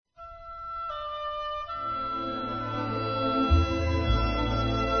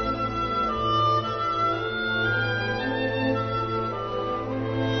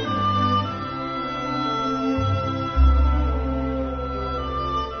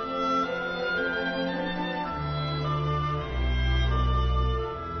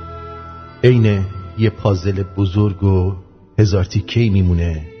عین یه پازل بزرگ و هزار تیکه‌ای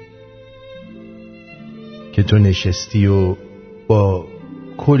میمونه که تو نشستی و با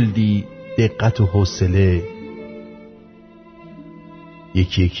کلی دقت و حوصله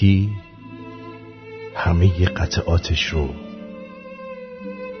یکی یکی همه ی قطعاتش رو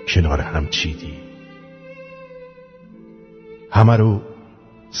کنار هم چیدی، همه رو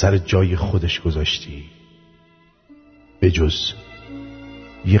سر جای خودش گذاشتی به جز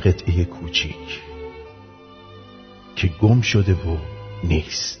یه قطعه کوچیک که گم شده و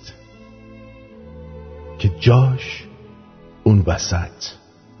نیست، که جاش اون وسط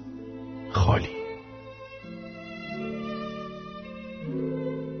خالی.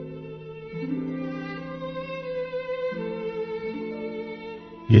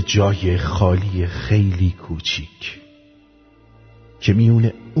 یه جای خالی خیلی کوچیک که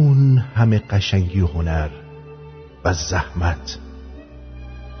میونه اون همه قشنگی و هنر و زحمت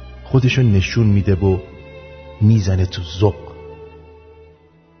خودشو نشون میده و میزنه تو ذوق.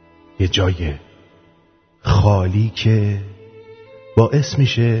 یه جای خالی که باعث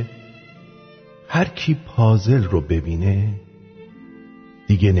میشه هر کی پازل رو ببینه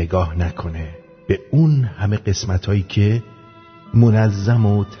دیگه نگاه نکنه به اون همه قسمتایی که منظم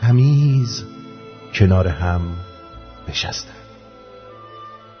و تمیز کنار هم نشستن،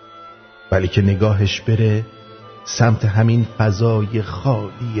 ولی که نگاهش بره سمت همین فضای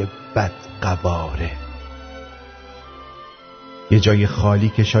خالی بدقواره. یه جای خالی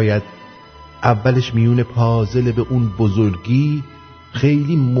که شاید اولش میون پازل به اون بزرگی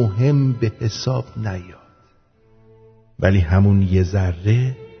خیلی مهم به حساب نیاد، ولی همون یه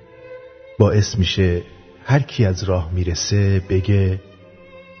ذره باعث میشه هر کی از راه میرسه بگه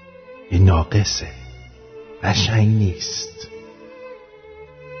این ناقصه، قشنگ نیست.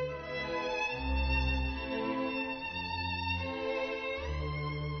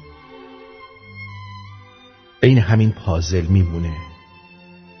 این همین پازل میمونه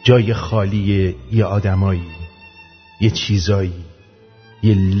جای خالی یه آدمایی، یه چیزایی،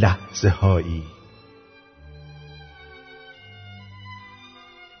 یه لحظه هایی.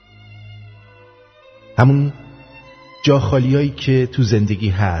 همون جا خالیایی که تو زندگی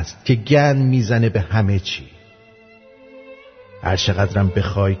هست که گن میزنه به همه چی. هر چقدرم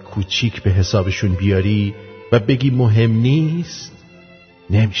بخوای کوچیک به حسابشون بیاری و بگی مهم نیست،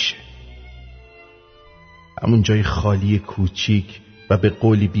 نمیشه. همون جای خالی کوچیک و به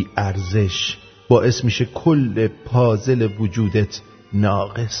قولی بی ارزش باعث میشه کل پازل وجودت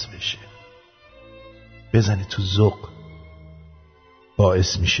ناقص بشه، بزنه تو ذوق،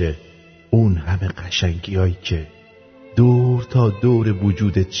 باعث میشه اون همه قشنگی هایی که دور تا دور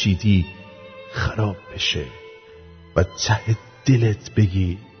وجودت چیدی خراب بشه و ته دلت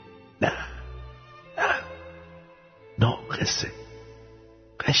بگی نه ناقصه،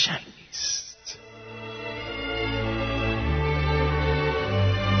 قشنگ نیست.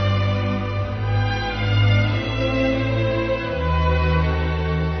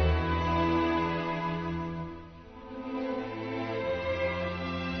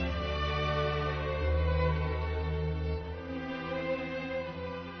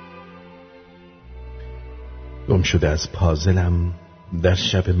 گم شده از پازلم در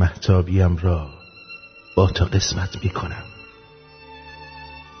شب مهتابیم را با تو قسمت میکنم.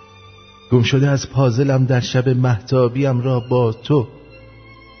 گم شده از پازلم در شب مهتابیم را با تو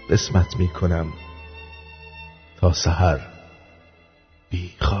قسمت میکنم، تا سحر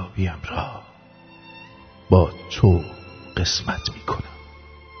بی خوابیم را با تو قسمت میکنم.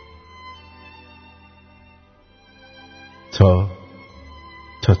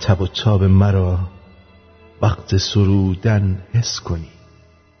 تا تب و تاب مرا وقت سرودن حس کنی،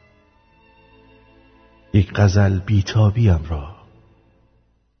 یک غزل بیتابیم را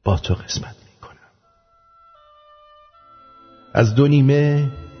با تو قسمت میکنم. از دو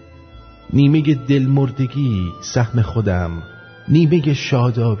نیمه دلمردگی سهم خودم، نیمه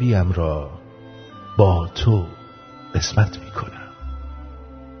شادابیم را با تو قسمت میکنم.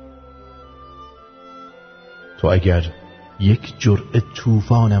 تو اگر یک جرعه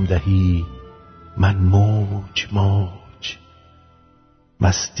طوفانم دهی، من موج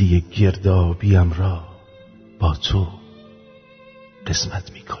مستی گردابیم را با تو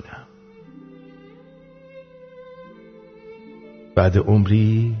قسمت میکنم. بعد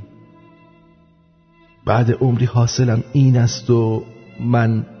عمری حاصلم این است و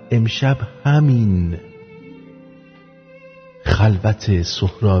من امشب همین خلوت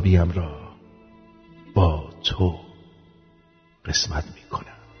سهرابیم را با تو قسمت میکنم.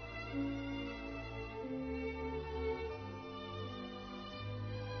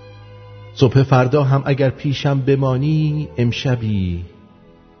 صبح فردا هم اگر پیشم بمانی، امشبی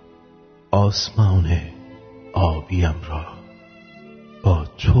آسمان آبیم را با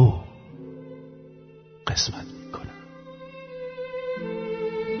تو قسمت میکنم.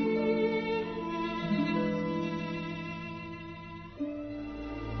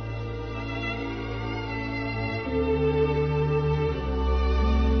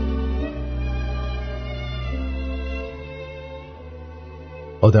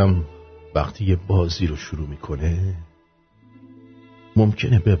 آدم وقتی یه بازی رو شروع میکنه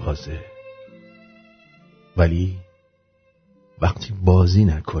ممکنه ببازه، ولی وقتی بازی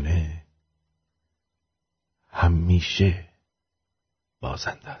نکنه همیشه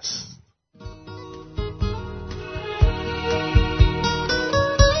بازنده است.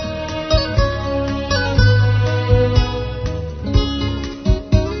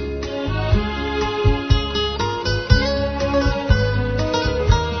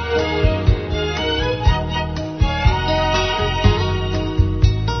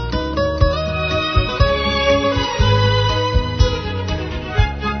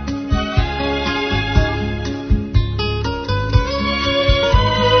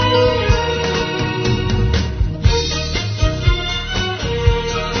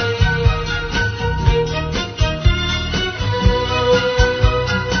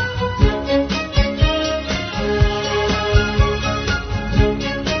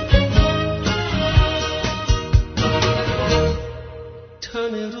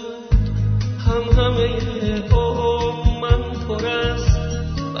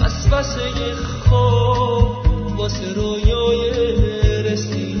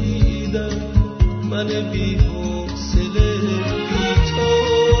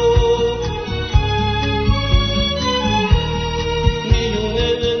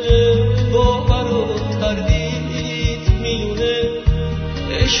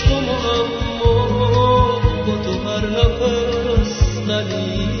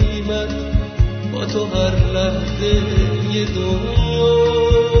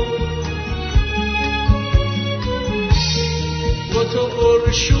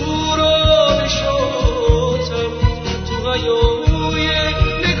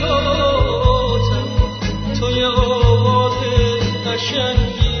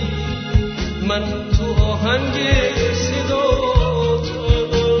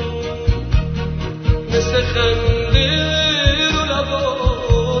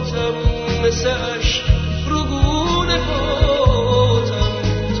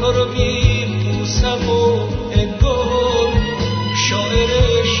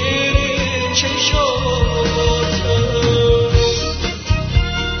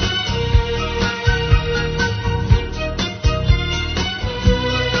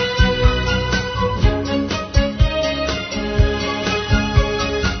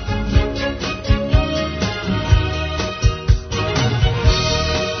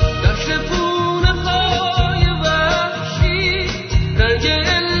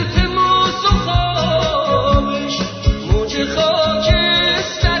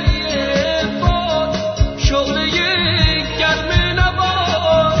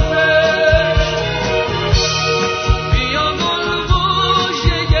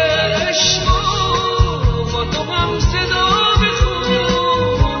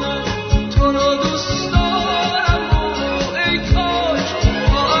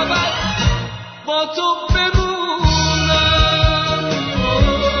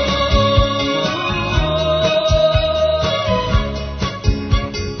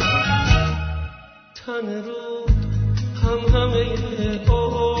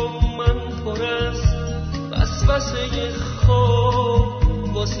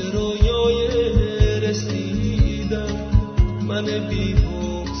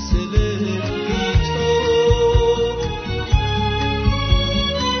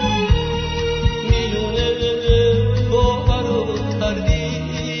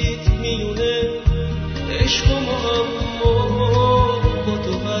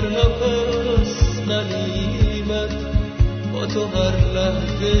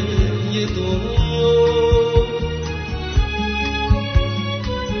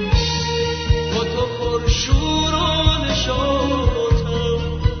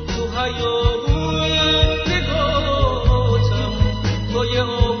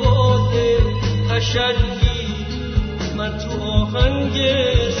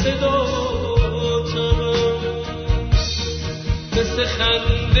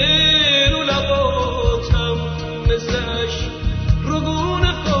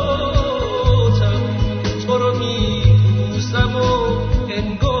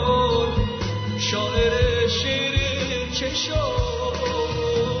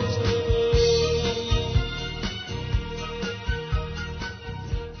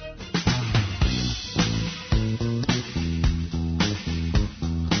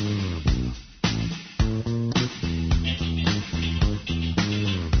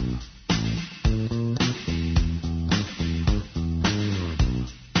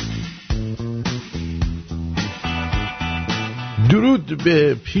 درود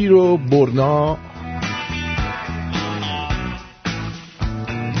به پیر و برنا،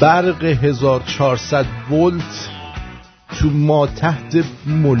 برق 1400 ولت تو ما تحت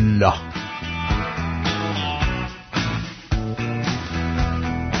ملا.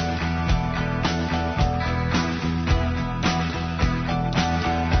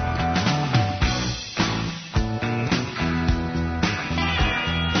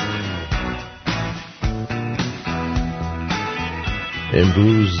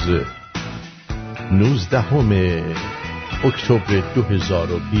 امروز 19 اکتبر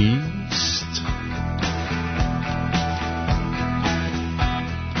 2020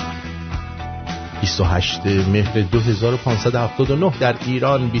 28 مهر 2579 در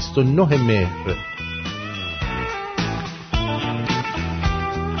ایران، 29 مهر.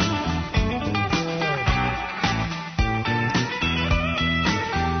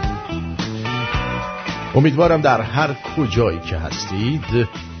 امیدوارم در هر کجایی که هستید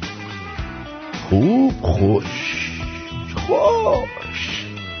خوب، خوش،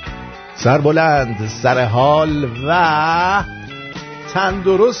 سربلند، سر حال و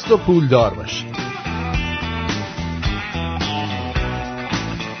تندرست و پولدار باشید.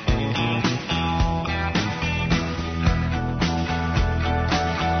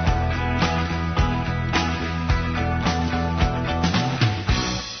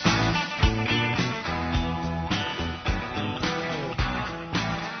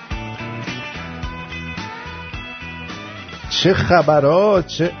 چه خبرات،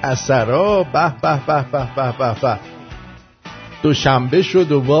 چه اثرات، به به به به به به به. دوشنبه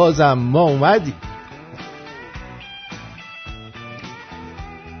شد و بازم ما اومدیم.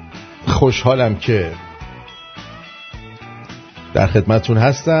 خوشحالم که در خدمتون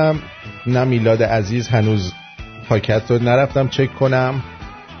هستم. نه میلاد عزیز هنوز پاکت رو نرفتم چک کنم،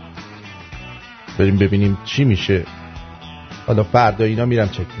 بریم ببینیم چی میشه. حالا فردا اینا میرم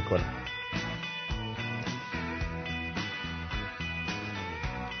چک میکنم.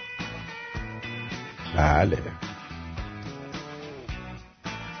 بله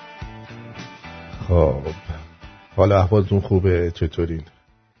خب، حالا احوالتون خوبه؟ چطورین؟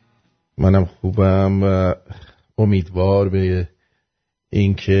 منم خوبم. امیدوار به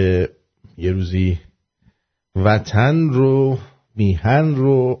این که یه روزی وطن رو، میهن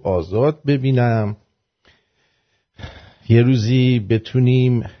رو آزاد ببینم، یه روزی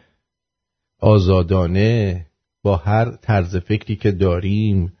بتونیم آزادانه با هر طرز فکری که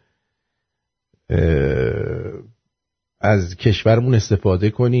داریم از کشورمون استفاده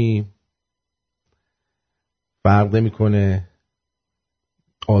کنیم. فرق نمیکنه.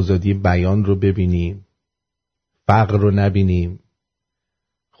 آزادی بیان رو ببینیم، فقر رو نبینیم،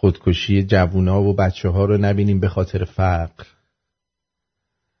 خودکشی جوونا و بچه ها رو نبینیم به خاطر فقر،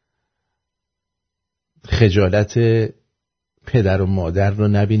 خجالت پدر و مادر رو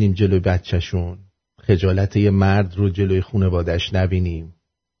نبینیم جلوی بچهشون، خجالت یه مرد رو جلوی خانواده‌اش نبینیم.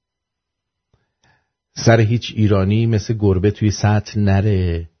 سر هیچ ایرانی مثل گربه توی سطل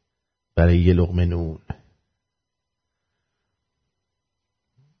نره برای یه لقمه نون.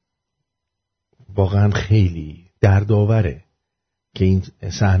 واقعا خیلی دردآوره که این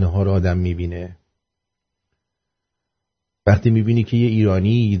صحنه ها رو آدم میبینه. وقتی میبینی که یه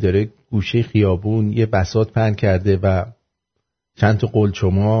ایرانی داره گوشه خیابون یه بساط پهن کرده و چند تا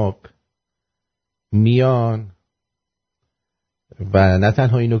قلچماق میان و نه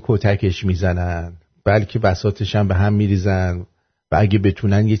تنها اینو کتکش میزنن بلکه بساطش هم به هم میریزن و اگه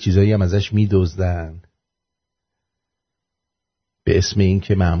بتونن یه چیزایی هم ازش میدزدن به اسم این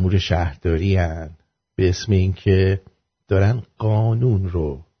که مأمور شهرداری هن، به اسم این که دارن قانون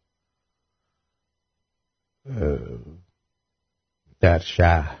رو در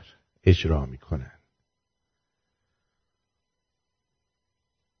شهر اجرا میکنن.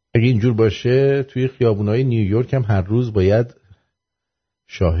 اگه اینجور باشه توی خیابونای نیویورک هم هر روز باید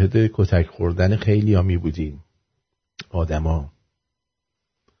شاهد کتک خوردن خیلی ها می بودیم آدما.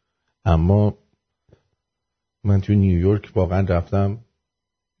 اما من توی نیویورک واقعا رفتم،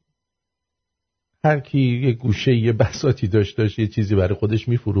 هر کی یه گوشه یه بساطی داشت یه چیزی برای خودش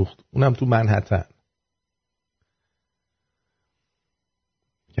میفروخت، اونم تو منهتن.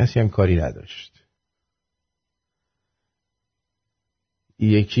 کسی هم کاری نداشت.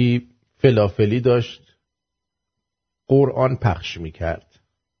 یکی فلافلی داشت قرآن پخش میکرد،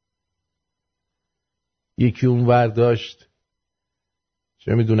 یکی اونور داشت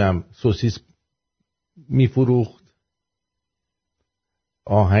چه میدونم سوسیس میفروخت،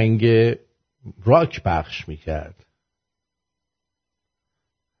 آهنگ راک پخش میکرد.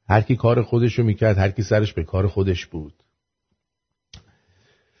 هر کی کار خودشو میکرد، هر کی سرش به کار خودش بود.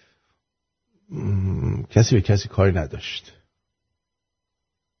 کسی به کسی کاری نداشت.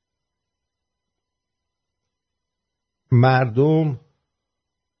 مردم،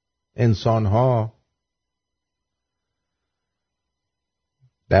 انسان‌ها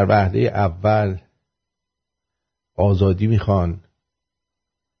در وهله اول آزادی میخوان،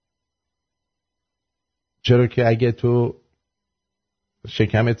 چرا که اگه تو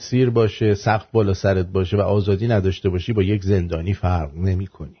شکمت سیر باشه، سقف بالا سرت باشه و آزادی نداشته باشی، با یک زندانی فرق نمی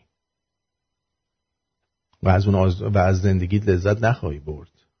کنی و از زندگیت لذت نخواهی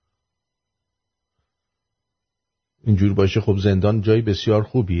برد. اینجور باشه خب زندان جای بسیار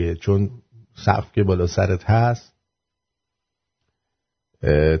خوبیه، چون سقف که بالا سرت هست،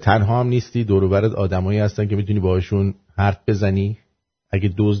 تنها هم نیستی، دور و برت آدمایی هستن که میتونی باهاشون حرف بزنی.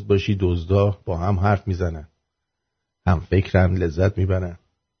 اگه دزد باشی، دزدا با هم حرف میزنن، هم فکرن، لذت میبرن،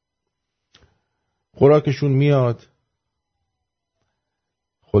 خوراکشون میاد،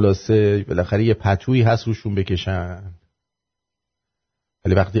 خلاصه بالاخره یه پتویی هست روشون بکشن.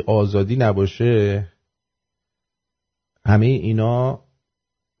 ولی وقتی آزادی نباشه، همه اینا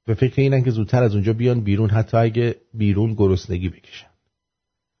به فکر اینن که زودتر از اونجا بیان بیرون، حتی اگه بیرون گرسنگی بکشن،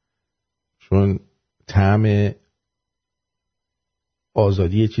 چون طعم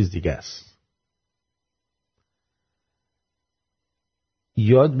آزادی یه چیز دیگه است.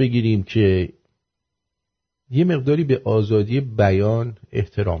 یاد بگیریم که یه مقداری به آزادی بیان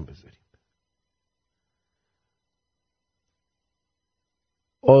احترام بذاریم.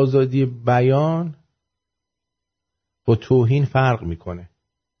 آزادی بیان با توهین فرق میکنه.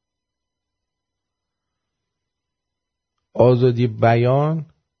 آزادی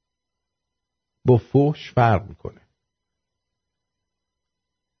بیان با فحش فرق میکنه.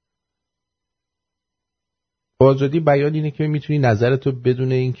 آزادی بیان اینه که میتونی نظرتو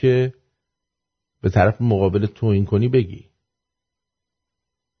بدون اینکه به طرف مقابل توهین کنی بگی.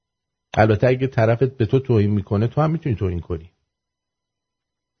 البته اگه طرفت به تو توهین میکنه، تو هم میتونی توهین کنی،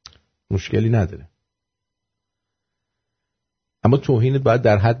 مشکلی نداره، اما توهینت باید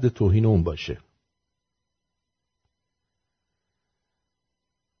در حد توهین اون باشه.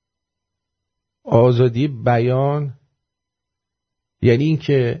 آزادی بیان یعنی این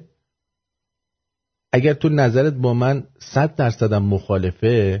که اگر تو نظرت با من 100%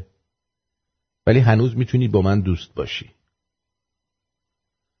 مخالفه، ولی هنوز میتونی با من دوست باشی،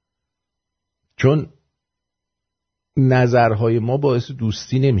 چون نظرهای ما باعث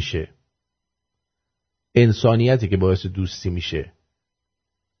دوستی نمیشه، انسانیتی که باعث دوستی میشه.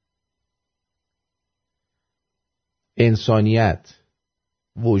 انسانیت،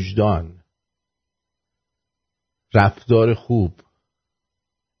 وجدان، رفتار خوب.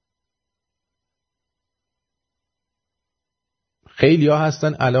 خیلی ها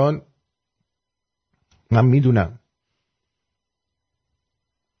هستن الان، من میدونم،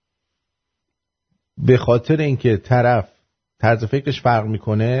 به خاطر اینکه طرف طرز فکرش فرق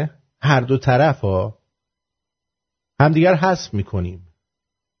میکنه، هر دو طرف ها همدیگر حذف میکنیم.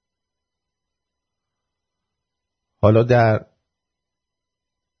 حالا در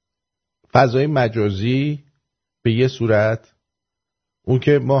فضای مجازی به یه صورت، اون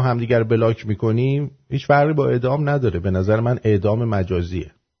که ما همدیگر بلاک میکنیم هیچ فرقی با اعدام نداره. به نظر من اعدام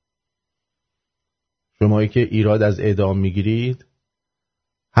مجازیه. شمایی که ایراد از اعدام میگیرید،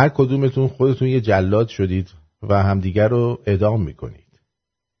 هر کدومتون خودتون یه جلاد شدید و همدیگر رو اعدام میکنید.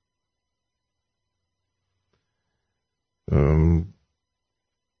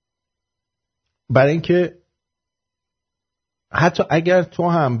 برای اینکه حتی اگر تو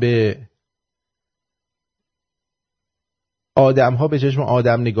هم به آدم ها به چشم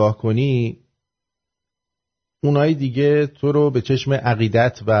آدم نگاه کنی، اونای دیگه تو رو به چشم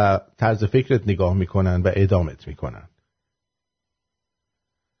عقیدت و طرز فکرت نگاه میکنن و اعدامت میکنن.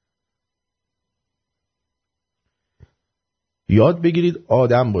 یاد بگیرید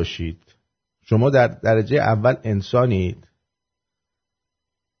آدم باشید. شما در درجه اول انسانید.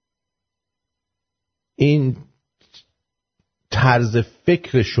 این طرز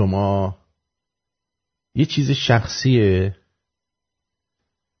فکر شما یه چیز شخصیه،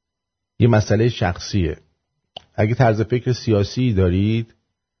 یه مسئله شخصیه. اگه طرز فکر سیاسی دارید،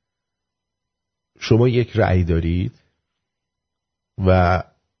 شما یک رأی دارید و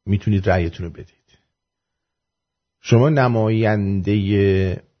میتونید رأیتون رو بدید. شما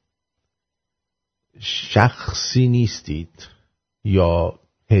نماینده شخصی نیستید یا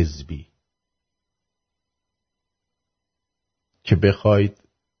حزبی که بخواید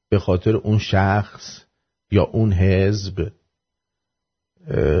به خاطر اون شخص یا اون حزب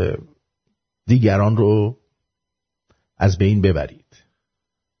دیگران رو از بین ببرید.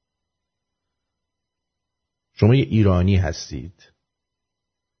 شما یه ایرانی هستید.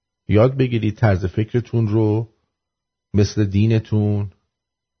 یاد بگیرید طرز فکرتون رو مثل دینتون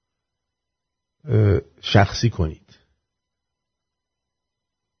شخصی کنید.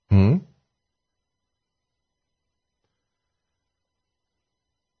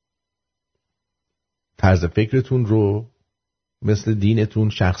 طرز فکرتون رو مثل دینتون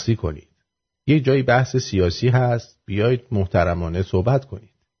شخصی کنید. یه جایی بحث سیاسی هست، بیایید محترمانه صحبت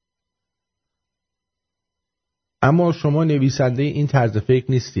کنید. اما شما نویسنده این طرز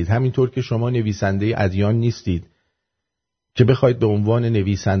فکر نیستید، همینطور که شما نویسنده ادیان نیستید که بخواید به عنوان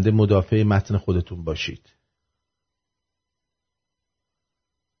نویسنده مدافع متن خودتون باشید.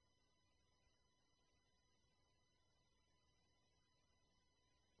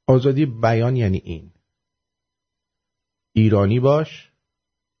 آزادی بیان یعنی این: ایرانی باش،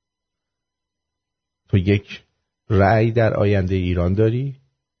 تو یک رأی در آینده ایران داری،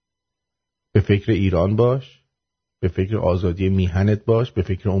 به فکر ایران باش، به فکر آزادی میهنت باش، به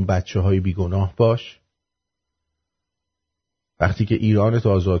فکر اون بچه‌های بیگناه باش. وقتی که ایرانت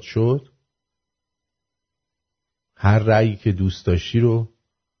آزاد شد، هر رأیی که دوست داشتی رو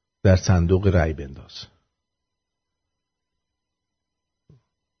در صندوق رأی بنداز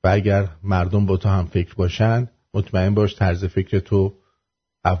و اگر مردم با تو هم فکر باشن، مطمئن باش طرز فکر تو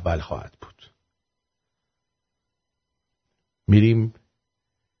اول خواهد بود. میریم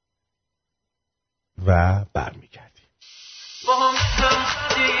و برمیگردیم.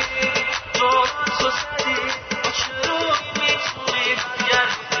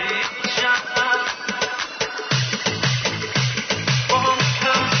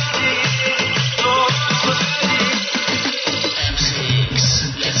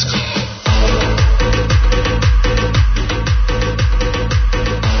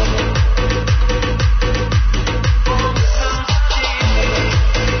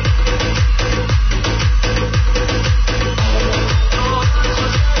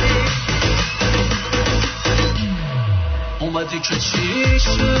 که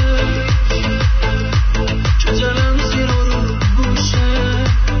چیشه که دلم زیر رو بوشه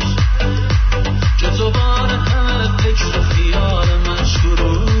که دوباره همه فکر و خیال من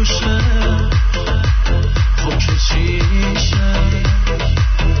شروشه. خب که چیشه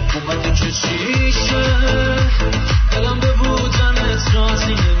اومده که چیشه دلم به بودنت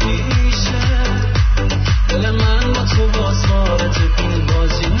راضی نمیشه. دل من با تو باز وارد این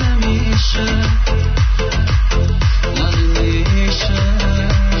بازی نمیشه.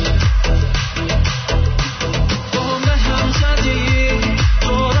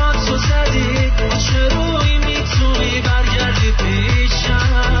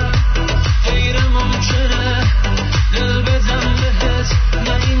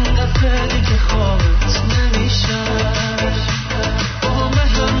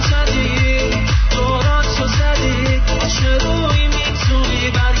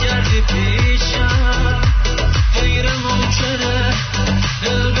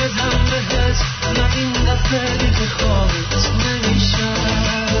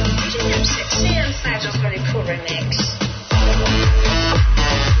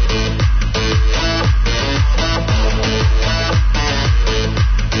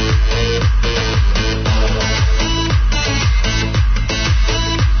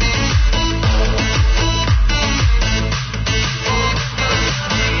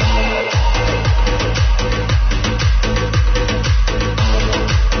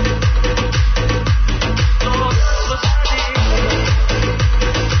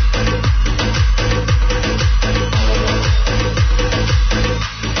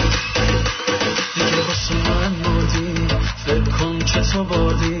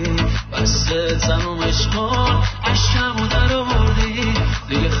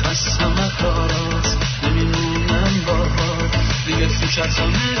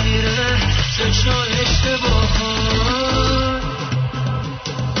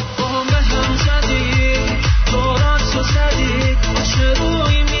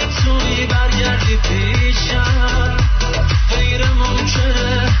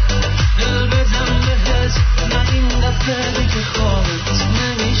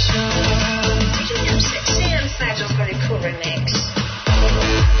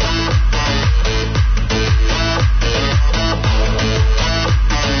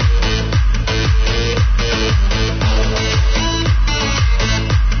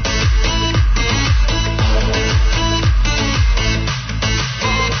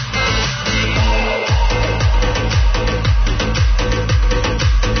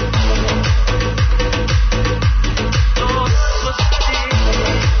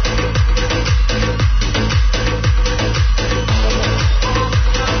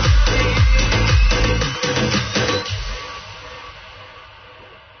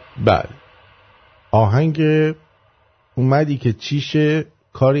 آهنگ اومدی که چیشه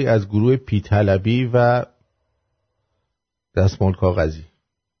کاری از گروه پی‌طلبی و دستمال کاغذی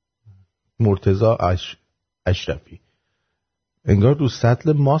مرتضی اشرفی. انگار رو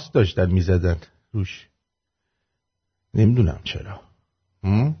سطل ماست داشتن میزدن روش. نمیدونم چرا.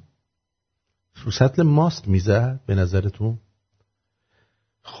 رو سطل ماست میزد به نظرتون؟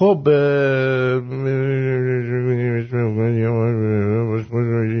 خب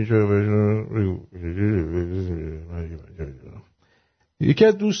یکی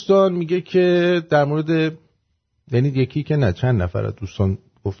از دوستان میگه که در مورد، یعنی یکی که نه چند نفر از دوستان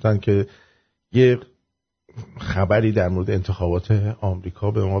گفتن که یه خبری در مورد انتخابات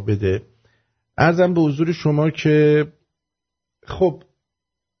آمریکا به ما بده. عرضم به حضور شما که خب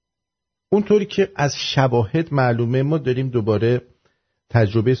اونطوری که از شواهد معلومه ما داریم دوباره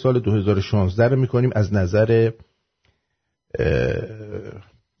تجربه سال 2016 رو میکنیم از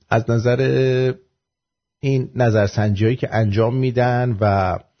نظر این نظرسنجی‌هایی که انجام میدن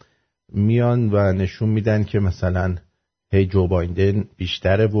و میان و نشون میدن که مثلا هی جو بایدن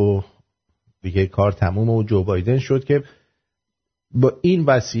بیشتره و دیگه کار تمومه و جو بایدن شد، که با این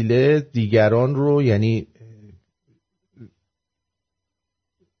وسیله دیگران رو، یعنی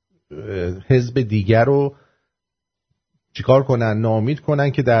حزب دیگر رو چیکار کنن؟ ناامید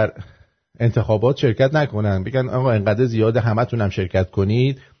کنن که در انتخابات شرکت نکنن. بگن آقا اینقدر زیاده، همتون هم شرکت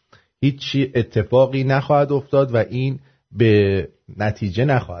کنید، هیچی اتفاقی نخواهد افتاد و این به نتیجه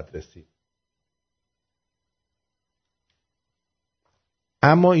نخواهد رسید.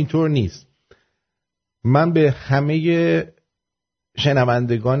 اما اینطور نیست. من به همه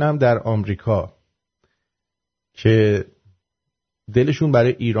شنوندگانم در آمریکا که دلشون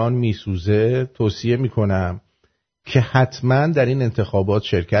برای ایران میسوزه توصیه میکنم که حتما در این انتخابات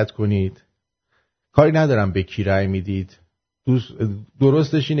شرکت کنید. کاری ندارم به کی رأی میدید،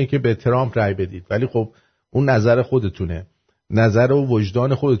 درستش اینه که به ترامپ رأی بدید، ولی خب اون نظر خودتونه، نظر و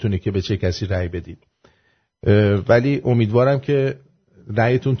وجدان خودتونه که به چه کسی رأی بدید. ولی امیدوارم که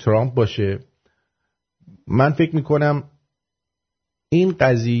رأیتون ترامپ باشه. من فکر میکنم این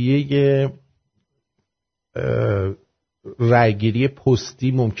قضیه رأیگیری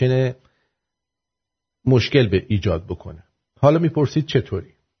پستی ممکنه مشکل به ایجاد بکنه. حالا میپرسید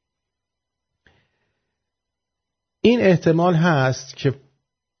چطوری؟ این احتمال هست که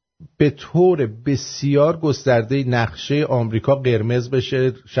به طور بسیار گسترده نقشه آمریکا قرمز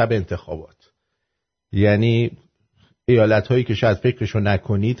بشه شب انتخابات. یعنی ایالت هایی که شاید فکرشو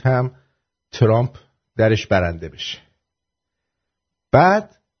نکنید هم ترامپ درش برنده بشه.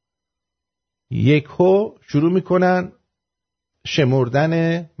 بعد یکو شروع میکنن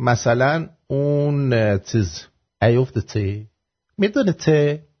شمردن مثلا اون چیز ایفت تی، میدونه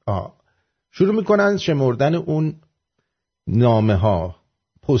تی؟ شروع میکنن شمردن اون نامه ها،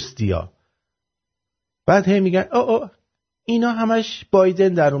 پستی ها. بعد هی میگن اینا همش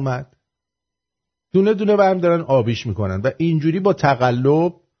بایدن در اومد، دونه دونه برم دارن آبیش میکنن و اینجوری با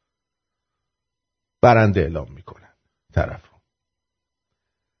تقلب برنده اعلام میکنن طرف رو،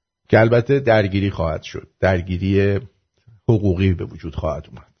 که البته درگیری خواهد شد، درگیری حقوقی به وجود خواهد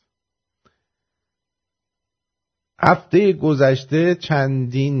اومد. هفته گذشته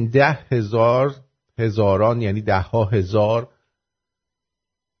چندین هزاران یعنی 10,000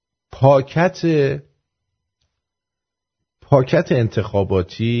 پاکت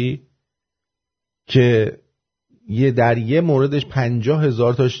انتخاباتی که در یه موردش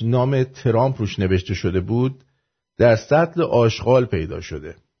 50,000 تاش نام ترامپ روش نوشته شده بود در سطل آشغال پیدا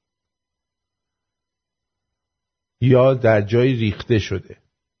شده یا در جای ریخته شده.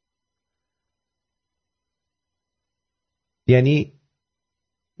 یعنی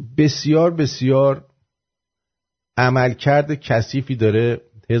بسیار بسیار عملکرد کثیفی داره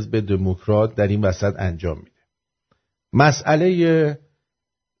حزب دموکرات در این وسط انجام میده. مسئله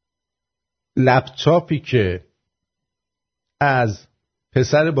لپتاپی که از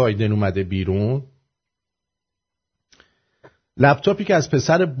پسر بایدن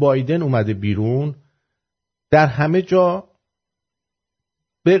اومده بیرون، در همه جا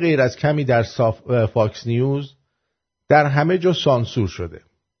به غیر از کمی در فاکس نیوز در همه جا سانسور شده.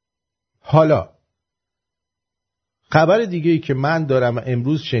 حالا خبر دیگه‌ای که من دارم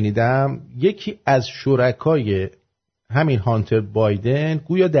امروز شنیدم، یکی از شرکای همین هانتر بایدن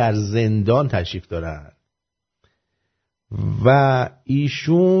گویا در زندان تشریف دارن و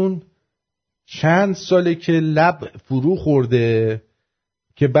ایشون چند ساله که لب فرو خورده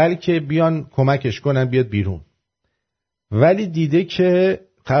که بلکه بیان کمکش کنن بیاد بیرون، ولی دیده که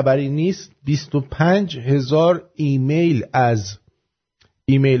خبری نیست. 25,000 ایمیل از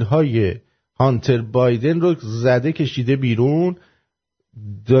ایمیل های هانتر بایدن رو زده کشیده بیرون،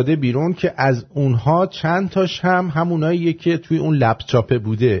 داده بیرون که از اونها چند تاش هم هموناییه که توی اون لپتاپ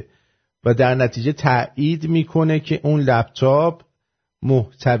بوده و در نتیجه تایید میکنه که اون لپتاپ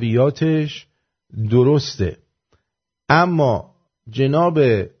محتویاتش درسته. اما جناب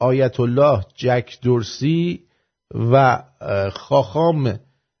آیت الله جک دورسی و خاخام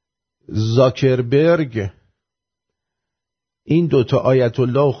زاکربرگ، این دوتا آیت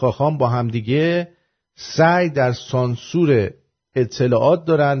الله و خاخام با هم دیگه سعی در سانسور اطلاعات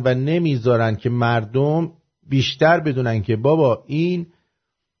دارن و نمیذارن که مردم بیشتر بدونن که بابا این،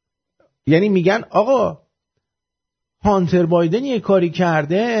 یعنی میگن آقا هانتر بایدن یه کاری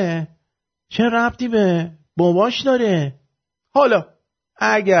کرده چه ربطی به باباش داره؟ حالا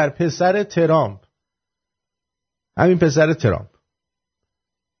اگر پسر ترامپ، همین پسر ترامپ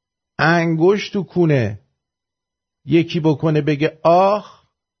انگشت تو کونه یکی بکنه بگه آخ،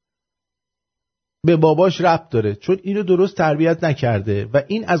 به باباش ربط داره، چون اینو درست تربیت نکرده و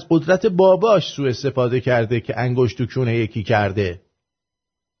این از قدرت باباش سوء استفاده کرده که انگشت تو کونه یکی کرده.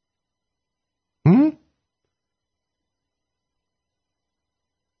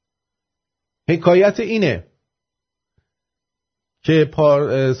 حکایت اینه که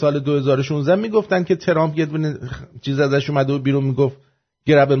سال 2016 میگفتن که ترامپ یه دونه چیز ازش اومده و بیرون میگفت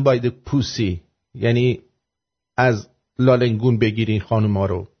گرابن باید پوسی، یعنی از لالنگون بگیرین خانوما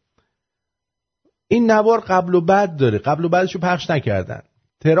رو. این نوار قبل و بعد داره، قبل و بعدشو پخش نکردن.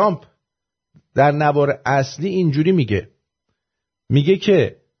 ترامپ در نوار اصلی اینجوری میگه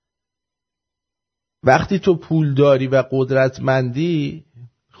که وقتی تو پول داری و قدرتمندی،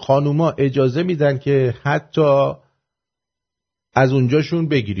 خانوما اجازه میدن که حتی از اونجاشون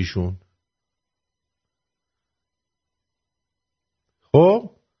بگیریشون.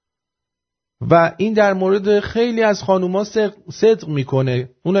 خب و این در مورد خیلی از خانوما صدق میکنه.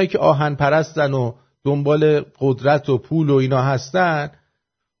 اونایی که آهن پرستن و دنبال قدرت و پول و اینا هستن،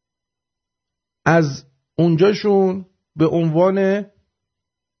 از اونجاشون به عنوان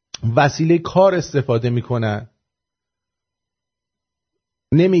وسیله کار استفاده میکنن.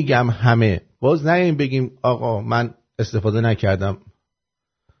 نمیگم همه، باز نگیم بگیم آقا من استفاده نکردم،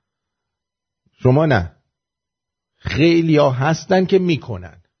 شما نه، خیلی ها هستن که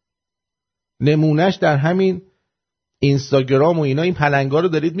میکنن. نمونهش در همین اینستاگرام و اینا، این پلنگا رو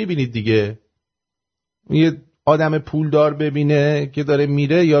دارید میبینید دیگه. یه آدم پولدار ببینه که داره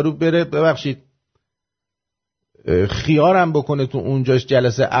میره، یارو بره ببخشید خیارم بکنه تو اونجاش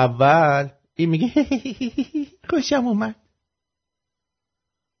جلسه اول، این میگه خوشم اومد.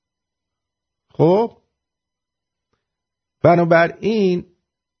 خب بنابراین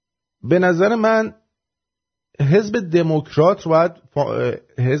به نظر من حزب دموکرات باید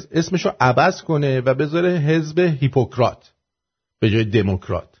اسمشو عوض کنه و بذاره حزب هیپوکرات به جای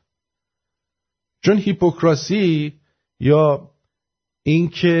دموکرات. چون هیپوکراسی یا این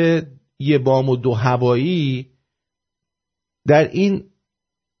که یه بام و دو هوایی در این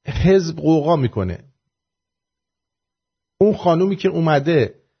حزب قوقا میکنه. اون خانومی که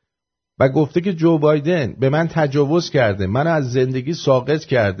اومده و گفته که جو بایدن به من تجاوز کرده، من از زندگی ساقط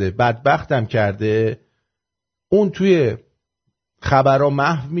کرده، بدبختم کرده، اون توی خبرها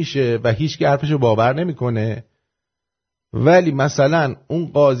محو میشه و هیچ حرفشو باور نمیکنه. ولی مثلا اون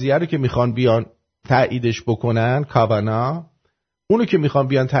قاضیه رو که میخوان بیان تاییدش بکنن، کاوانا، اونو که میخوان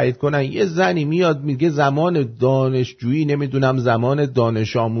بیان تایید کنن، یه زنی میاد میگه زمان دانشجویی، نمیدونم زمان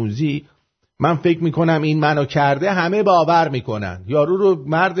دانش آموزی، من فکر میکنم این منو کرده، همه باور میکنن. یارو رو،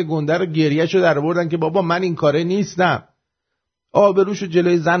 مرد گنده رو، گریهشو در آوردن که بابا من این کاره نیستم. آبروشو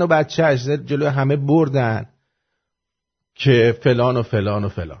جلوی زن و بچه‌اش، جلوی همه بردن که فلان و فلان و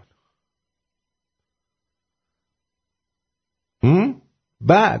فلان.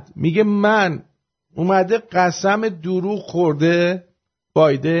 بعد میگه من اومده قسم دروغ خورده،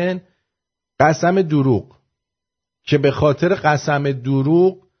 بایدن قسم دروغ، که به خاطر قسم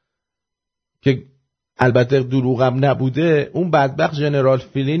دروغ که البته دروغم نبوده، اون بدبخت ژنرال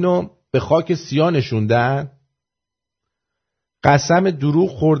فیلینو به خاک سیاه نشوندن. قسم دروغ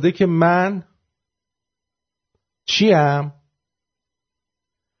خورده که من چیم؟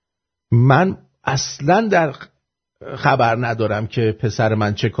 من اصلا در خبر ندارم که پسر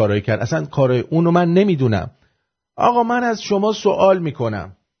من چه کارایی کرد، اصلا کارای اونو من نمیدونم. آقا من از شما سوال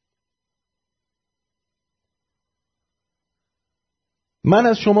میکنم،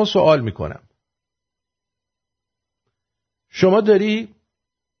 شما داری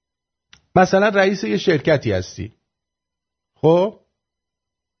مثلا رئیس یه شرکتی هستی، خب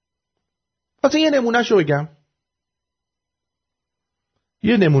مثلا یه نمونهش رو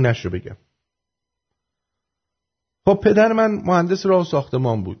بگم. خب پدر من مهندس راه و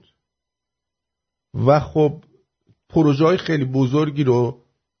ساختمان بود و خب پروژه های خیلی بزرگی رو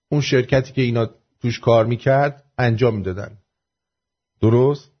اون شرکتی که اینا توش کار میکرد انجام میدادن.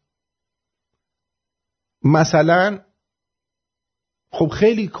 درست؟ مثلا خب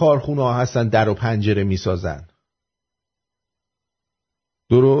خیلی کارخونه ها هستن در و پنجره میسازن.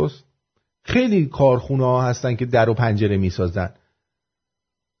 درست؟ خیلی کارخونه ها هستن که در و پنجره میسازن.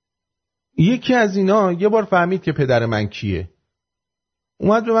 یکی از اینا یه بار فهمید که پدر من کیه،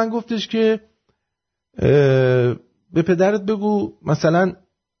 اومد به من گفتش که به پدرت بگو مثلا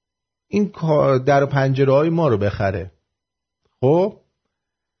این در و پنجره های ما رو بخره، خب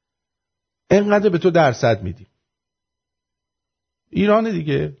اینقدر به تو درصد میدی. ایران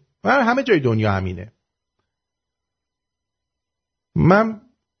دیگه، همه جای دنیا همینه. من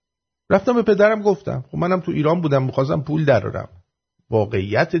رفتم به پدرم گفتم، خب منم تو ایران بودم می‌خواستم پول درارم.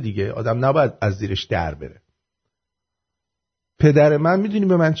 واقعیت دیگه، آدم نباید از زیرش در بره. پدر من میدونی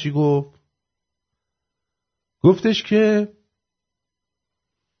به من چی گفت؟ گفتش که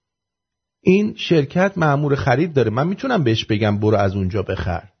این شرکت مأمور خرید داره، من میتونم بهش بگم برو از اونجا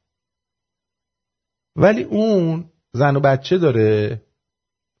بخر، ولی اون زن و بچه داره،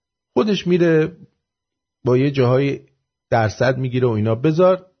 خودش میره با یه جاهای درصد میگیره و اینا،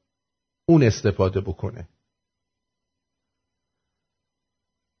 بذار اون استفاده بکنه.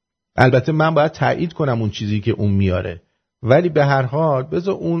 البته من باید تایید کنم اون چیزی که اون میاره، ولی به هر حال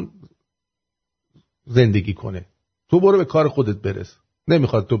بذار اون زندگی کنه، تو برو به کار خودت برس،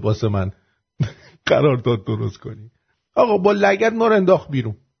 نمیخواد تو واسه من قرارداد درست کنی. آقا با لگد ما رو انداخت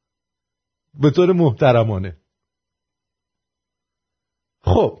بیرون به طور محترمانه.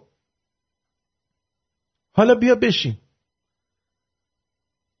 خب حالا بیا بشین.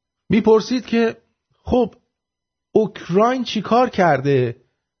 میپرسید که خب اوکراین چی کار کرده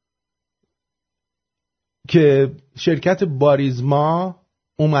که شرکت باریزما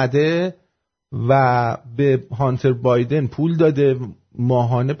اومده و به هانتر بایدن پول داده،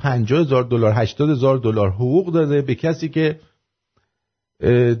 ماهانه $50,000 $80,000 حقوق داده به کسی که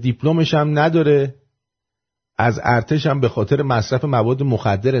دیپلمش هم نداره، از ارتش هم به خاطر مصرف مواد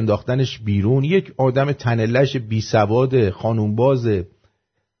مخدر انداختنش بیرون. یک آدم تنلش بی سواد، خانومباز،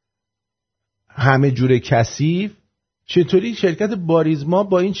 همه جوره کثیف. چطوری شرکت باریزما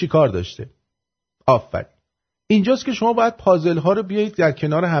با این چی کار داشته؟ آفرین. اینجاست که شما باید پازل ها رو بیایید در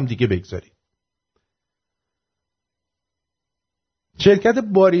کنار همدیگه بگذارید. شرکت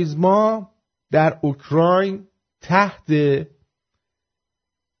باریزما در اوکراین تحت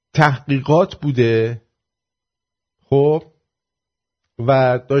تحقیقات بوده، خب،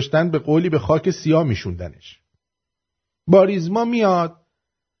 و داشتن به قولی به خاک سیاه میشوندنش. باریزما میاد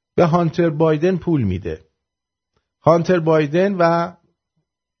به هانتر بایدن پول میده، هانتر بایدن و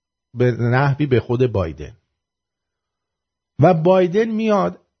به نحوی به خود بایدن، و بایدن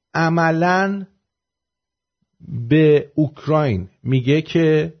میاد عملاً به اوکراین میگه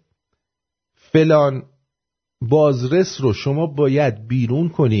که فلان بازرس رو شما باید بیرون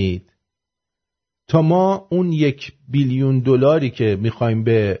کنید تا ما اون $1 بیلیون که میخوایم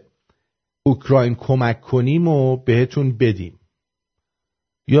به اوکراین کمک کنیم و بهتون بدیم.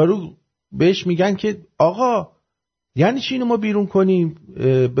 یارو بهش میگن که آقا یعنی چی اینو ما بیرون کنیم؟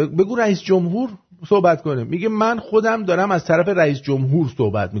 بگو رئیس جمهور صحبت کنه. میگه من خودم دارم از طرف رئیس جمهور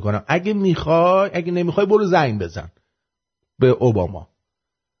صحبت میکنم، اگه نمیخوای برو زنگ بزن به اوباما.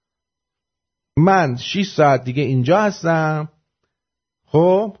 من 6 ساعت دیگه اینجا هستم.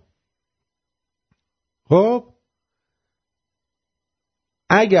 خب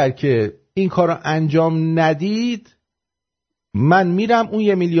اگر که این کار رو انجام ندید من میرم،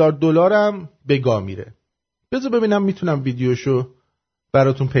 اون $1 میلیارد به گا میره. بذار ببینم میتونم ویدیوشو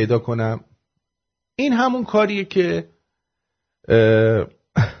براتون پیدا کنم. این همون کاریه که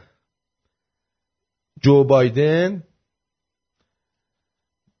جو بایدن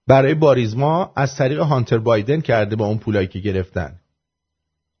برای باریزما از طریق هانتر بایدن کرده با اون پولایی که گرفتن.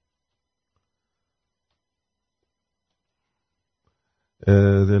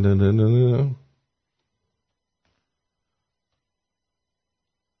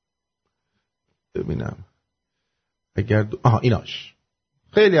 ببینم اگر ایناش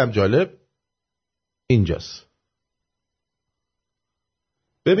خیلی هم جالب اینجاست.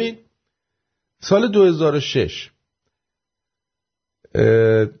 ببین سال 2006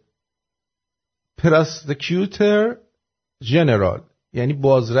 پراستیکیوتر جنرال، یعنی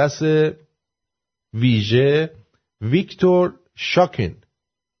بازرس ویژه، ویکتور شاکین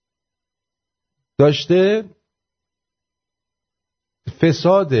داشته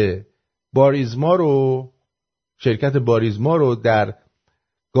فساد باریزما رو، شرکت باریزما رو در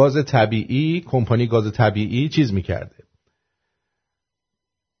گاز طبیعی، کمپانی گاز طبیعی چیز میکرده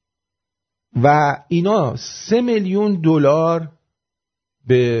و اینا $3 میلیون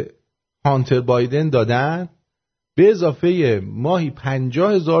به هانتر بایدن دادن، به اضافه ماهی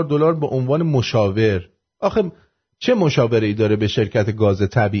 $50,000 به عنوان مشاور. آخه چه مشاوره‌ای داره به شرکت گاز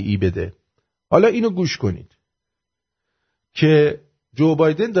طبیعی بده؟ حالا اینو گوش کنید که جو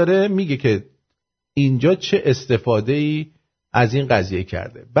بایدن داره میگه که اینجا چه استفاده‌ای از این قضیه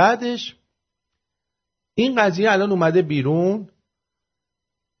کرده. بعدش این قضیه الان اومده بیرون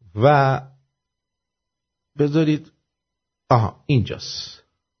و بذارید اینجاست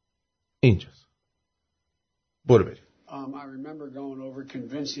برو بریم. I remember going over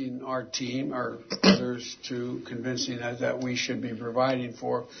convincing our team, our others, to convincing us that we should be providing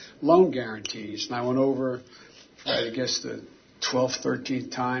for loan guarantees. And I went over, I guess, the 12th, 13th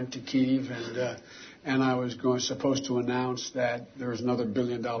time to Kyiv, and I was supposed to announce that there was another $1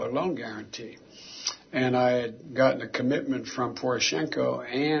 billion loan guarantee. And I had gotten a commitment from Poroshenko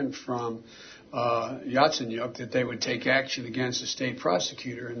and from Yatsenyuk that they would take action against the state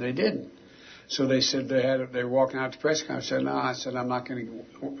prosecutor, and they didn't. So they said they were walking out to press conference. I said, no,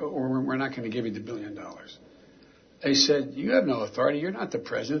 we're not going to give you the $1 billion. They said, you have no authority. You're not the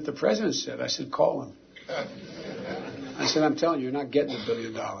president. The president said. I said, call him. I said, I'm telling you, you're not getting the $1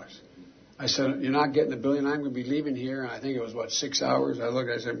 billion. I said, you're not getting the $1 billion. I'm going to be leaving here. And I think it was 6 hours. I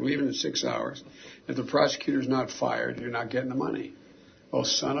said, I'm leaving in 6 hours. If the prosecutor's not fired, you're not getting the money. Oh,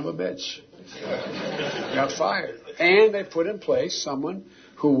 son of a bitch. Got fired. And they put in place someone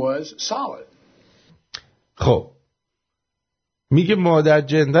who was solid. خب میگه مادر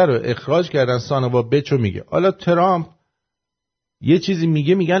جنده رو اخراج کردن، سانوا بچو میگه. حالا ترامپ یه چیزی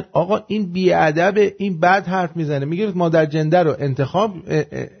میگن آقا این بیادبه، این بد حرف میزنه. میگه مادر جنده رو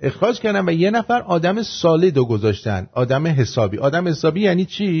اخراج کردن و یه نفر آدم سالیدو گذاشتن، آدم حسابی یعنی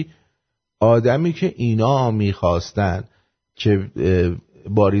چی؟ آدمی که اینا میخواستن که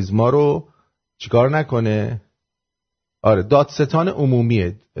باریزما رو چیکار نکنه. دادستان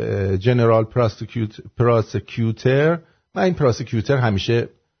عمومیه، جنرال پراسیکیوتر. من این پراسیکیوتر همیشه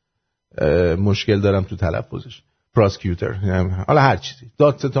مشکل دارم تو تلفظش. پراسیکیوتر حالا هر چیزی،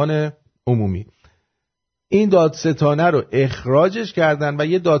 دادستان عمومی. این دادستانه رو اخراجش کردن و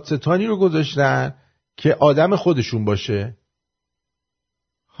یه دادستانی رو گذاشتن که آدم خودشون باشه.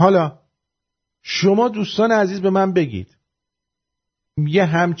 حالا شما دوستان عزیز به من بگید، یه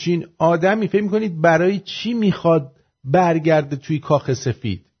همچین آدمی فکر می‌کنید برای چی میخواد برگرده توی کاخ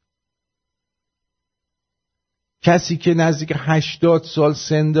سفید؟ کسی که نزدیک 80 سال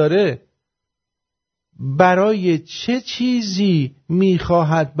سن داره برای چه چیزی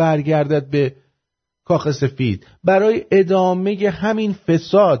میخواهد برگردد به کاخ سفید؟ برای ادامه همین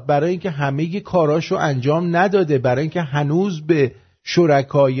فساد، برای اینکه همه کاراشو انجام نداده، برای اینکه هنوز به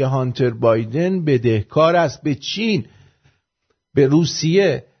شرکای هانتر بایدن بدهکار است، به چین، به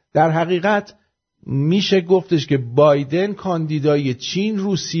روسیه. در حقیقت میشه گفتش که بایدن کاندیدای چین،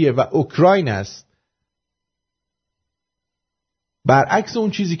 روسیه و اوکراین است. برعکس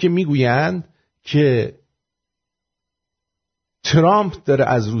اون چیزی که میگویند که ترامپ داره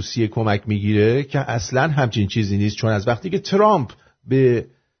از روسیه کمک میگیره، که اصلا همچین چیزی نیست. چون از وقتی که ترامپ به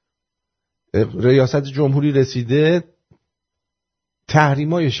ریاست جمهوری رسیده،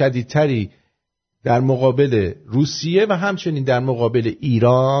 تحریم‌های شدیدتری در مقابل روسیه و همچنین در مقابل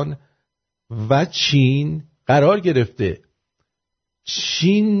ایران و چین قرار گرفته.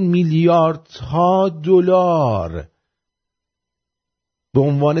 چین میلیاردها دلار به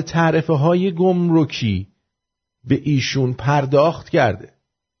عنوان تعرفه های گمرکی به ایشون پرداخت کرده.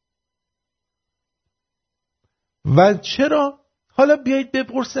 و چرا؟ حالا بیایید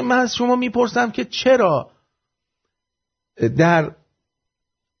بپرسم، من از شما میپرسم که چرا در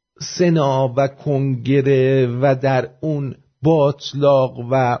سنا و کنگره و در اون باطلاق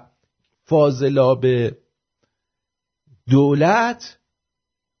و فاضلاب دولت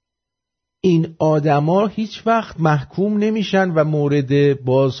این آدما هیچ وقت محکوم نمیشن و مورد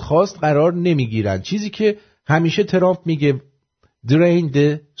بازخواست قرار نمیگیرن؟ چیزی که همیشه ترامپ میگه drain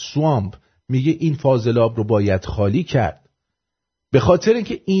the swamp، میگه این فاضلاب رو باید خالی کرد. به خاطر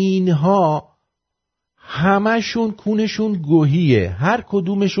اینکه اینها همشون کونشون گوهیه، هر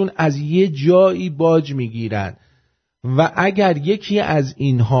کدومشون از یه جایی باج میگیرن و اگر یکی از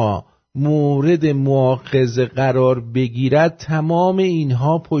اینها مورد مؤاخذه قرار بگیرد، تمام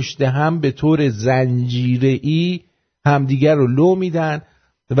اینها پشت هم به طور زنجیره‌ای همدیگر رو لو میدن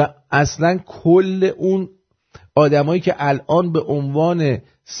و اصلا کل اون آدمایی که الان به عنوان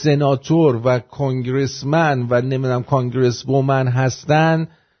سناتور و کانگرسمن و نمیدونم کانگرس وومن هستن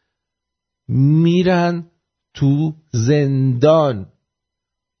میرن تو زندان.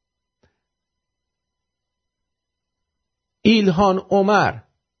 ایلهان عمر،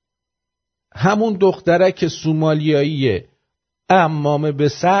 همون دخترک سومالیایی عمامه به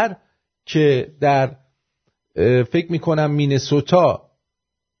سر که در فکر میکنم مینسوتا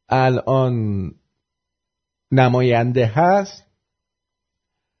الان نماینده هست،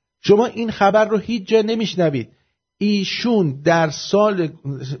 شما این خبر رو هیچ جا نمیشنوید. ایشون در سال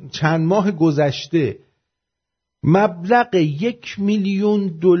چند ماه گذشته مبلغ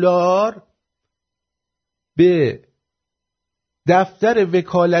 $1,000,000 به دفتر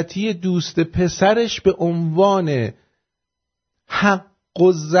وکالتی دوست پسرش به عنوان حق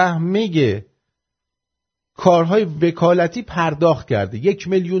و زحمه کارهای وکالتی پرداخت کرده.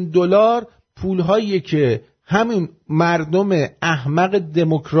 $1,000,000 پولهایی که همین مردم احمق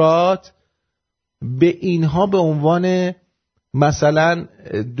دموکرات به اینها به عنوان مثلا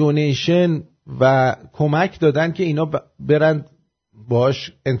دونیشن و کمک دادن که اینا برن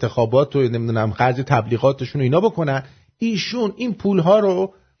باش انتخابات و نمیدونم خرج تبلیغاتشون و اینا بکنن. ایشون این پولها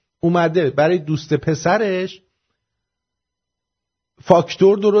رو اومده برای دوست پسرش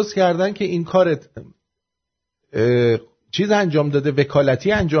فاکتور درست کردن که این کارت چیز انجام داده،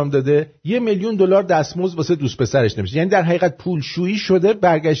 وکالتی انجام داده، $1,000,000 دستمزد واسه دوست پسرش نمیشه. یعنی در حقیقت پولشویی شده،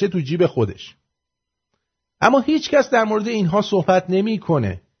 برگشته تو جیب خودش. اما هیچ کس در مورد اینها صحبت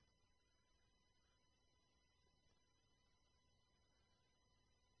نمیکنه.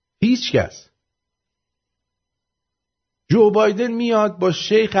 هیچ کس. جو بایدن میاد با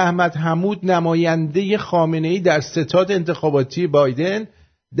شیخ احمد حمود نماینده خامنه‌ای در ستاد انتخاباتی بایدن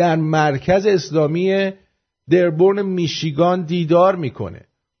در مرکز اسلامی دربورن میشیگان دیدار میکنه.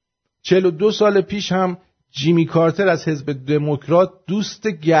 42 سال پیش هم جیمی کارتر از حزب دموکرات دوست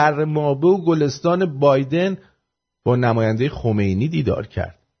گرمابه و گلستان بایدن با نماینده خمینی دیدار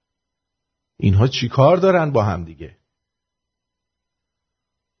کرد. اینها چی کار دارن با هم دیگه؟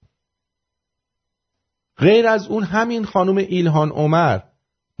 غیر از اون همین خانم ایلهان عمر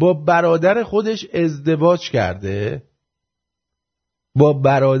با برادر خودش ازدواج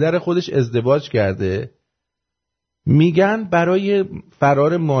کرده. میگن برای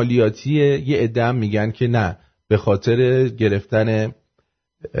فرار مالیاتی، یه عده میگن که نه، به خاطر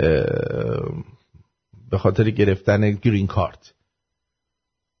گرفتن گرین کارت.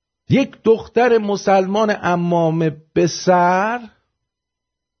 یک دختر مسلمان عمامه به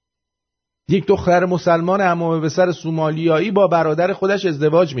سر سومالیایی با برادر خودش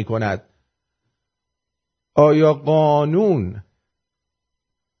ازدواج میکند. آیا قانون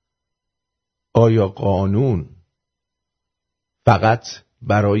فقط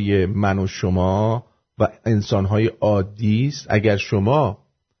برای من و شما و انسانهای عادی است؟ اگر شما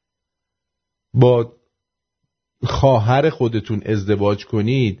با خواهر خودتون ازدواج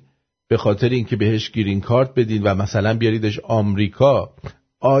کنید به خاطر اینکه بهش گرین کارت بدین و مثلا بیاریدش آمریکا،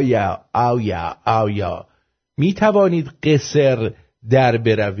 آیا می توانید قصر در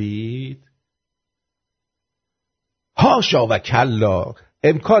بروید؟ هاشا و کلا،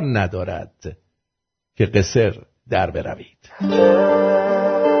 امکان ندارد که قصر در بروید.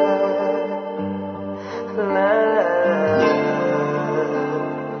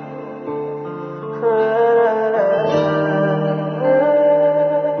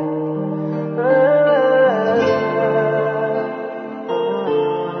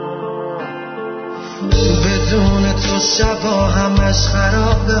 شبا همش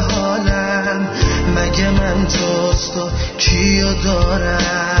خراب حالم، مگه من توست و کیو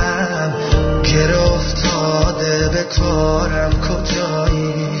دارم؟ گره افتاده به کارم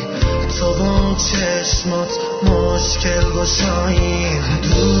کجایی؟ تو اون چشمات مشکل گشایی.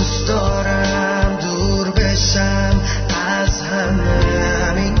 دوست دارم دور بشم از همه،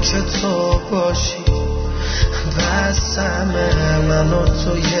 همین که تو باشی بس همه. من و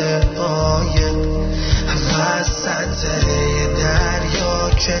تو یه قایق وسط دریا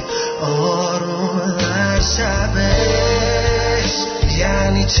که آروم هر شبش،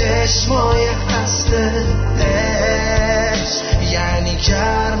 یعنی چشمای هستش، یعنی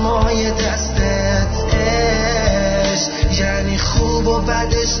گرمای دستش، یعنی خوب و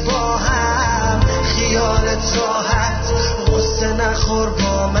بدش با هم، خیالت راحت غصه نخور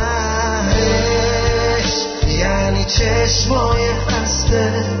با منش، یعنی چشمای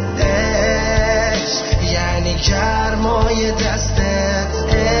هستش، یعنی گرمای دستت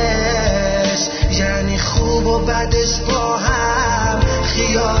عشق، یعنی خوب و بدش با هم،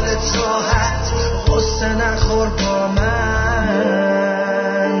 خیالت راحت غصه نخور با من.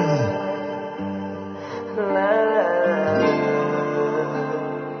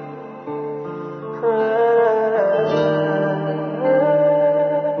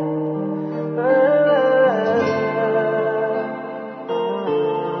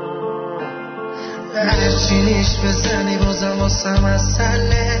 چینیش بزنی بازم واسم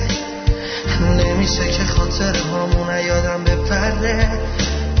مسئله نمیشه که خاطر هامون یادم بپره.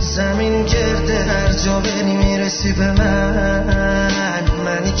 زمین گرده هر جا بری میرسی به من،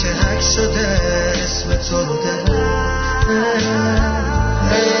 منی که حک شده اسم تو رو دلش،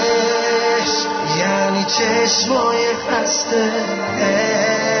 یعنی چه چشمای خستش،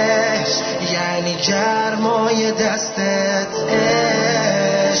 یعنی گرمای دستت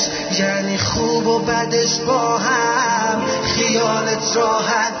عشق، یعنی خوب و بدش با هم، خیالت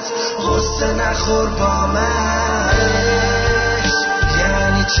راحت غصه نخور با من،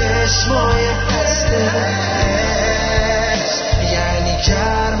 یعنی چشمای خستش، یعنی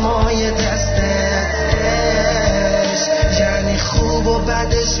گرمای دستت عشق، یعنی خوب و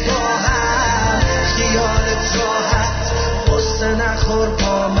بدش با هم، خیالت راحت غصه نخور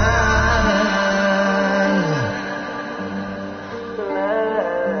با من،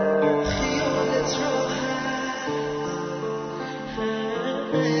 خیالت راحت.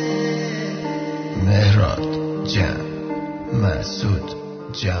 مهراد جان، مسعود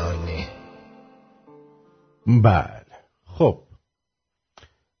جانی. بله خب،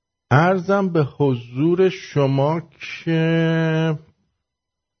 عرضم به حضور شما که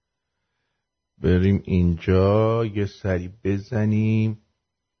بریم اینجا یه سری بزنیم.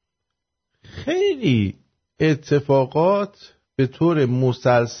 خیلی اتفاقات به طور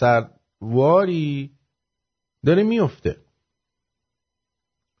مسلسلواری داره میفته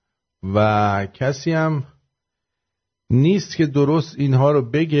و کسی هم نیست که درست اینها رو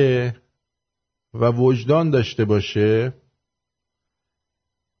بگه و وجدان داشته باشه.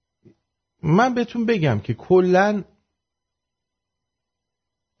 من بهتون بگم که کلاً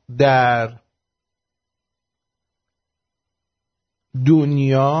در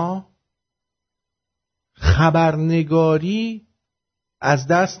دنیا خبرنگاری از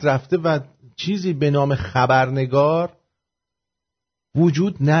دست رفته و چیزی به نام خبرنگار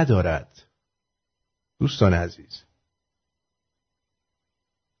وجود ندارد. دوستان عزیز،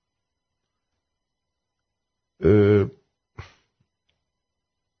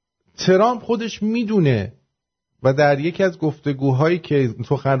 ترامپ خودش میدونه و در یکی از گفتگوهایی که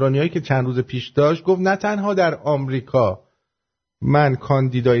سخنرانی‌هایی که چند روز پیش داشت گفت نه تنها در آمریکا من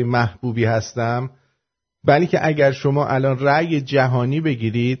کاندیدای محبوبی هستم، بلکه اگر شما الان رأی جهانی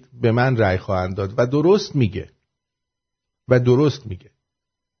بگیرید به من رأی خواهند داد. و درست میگه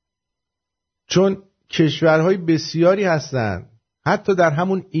چون کشورهای بسیاری هستن، حتی در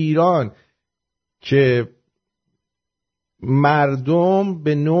همون ایران که مردم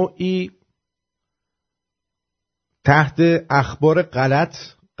به نوعی تحت اخبار غلط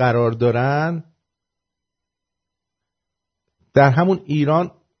قرار دارن، در همون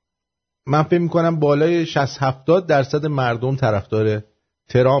ایران من فکر میکنم بالای 60-70% مردم طرفدار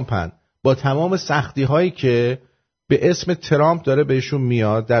ترامپن، با تمام سختی هایی که به اسم ترامپ داره بهشون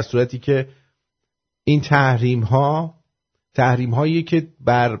میاد، در صورتی که این تحریم هایی که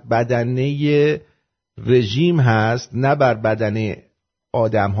بر بدنه رژیم هست نه بر بدنه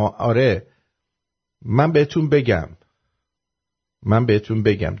آدم ها. آره من بهتون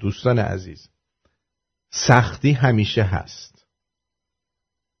بگم دوستان عزیز، سختی همیشه هست.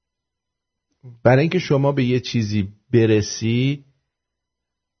 برای اینکه شما به یه چیزی برسی،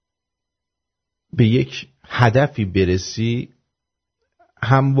 به یک هدفی برسی،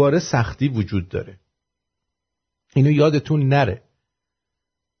 همواره سختی وجود داره. اینو یادتون نره.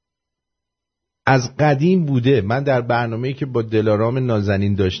 از قدیم بوده. من در برنامه‌ای که با دلارام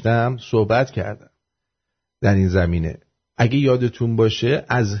نازنین داشتم صحبت کردم در این زمینه. اگه یادتون باشه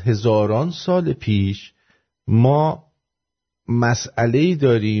از هزاران سال پیش ما مسئله‌ای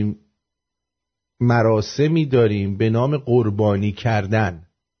داریم، مراسمی داریم به نام قربانی کردن.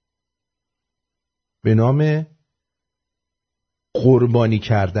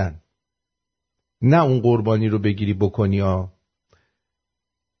 نه اون قربانی رو بگیری بکنی ها.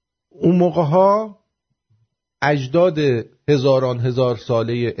 اون موقع ها اجداد هزار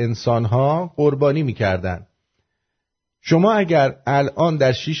ساله انسان ها قربانی میکردن. شما اگر الان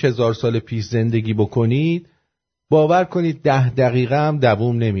در 6000 سال پیش زندگی بکنید، باور کنید 10 دقیقه هم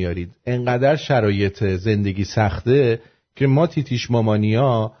دووم نمیارید. انقدر شرایط زندگی سخته که ما تیتیش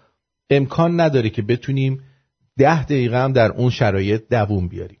مامانیا امکان نداره که بتونیم 10 دقیقه هم در اون شرایط دووم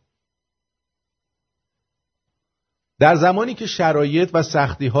بیاریم. در زمانی که شرایط و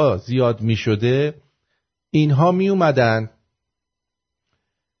سختی ها زیاد می شده، اینها می اومدن،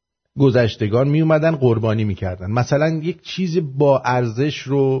 گذشتگان می اومدن قربانی می کردن. مثلا یک چیز با ارزش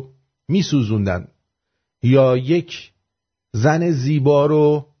رو می سوزوندن، یا یک زن زیبا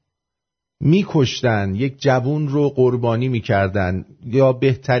رو می کشتن، یک جوون رو قربانی می کردن، یا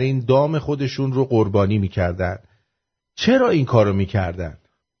بهترین دام خودشون رو قربانی می کردن. چرا این کار رو می کردن؟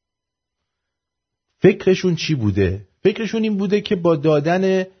 فکرشون چی بوده؟ فکرشون این بوده که با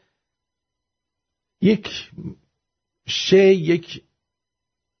دادن یک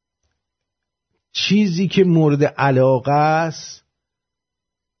چیزی که مورد علاقه است،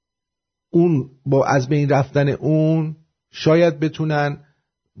 اون با از بین رفتن اون شاید بتونن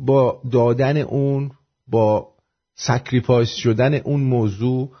با دادن اون، با سکریفایس شدن اون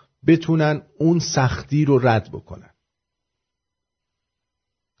موضوع بتونن اون سختی رو رد بکنن.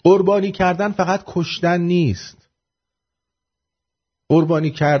 قربانی کردن فقط کشتن نیست.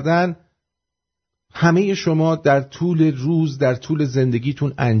 قربانی کردن همه شما در طول روز، در طول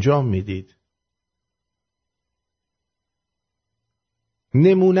زندگیتون انجام میدید.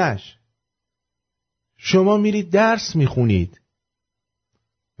 نمونهش شما میرید درس میخونید،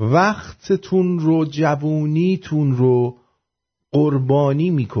 وقتتون رو، جوونیتون رو قربانی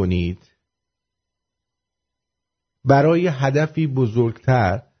میکنید برای هدفی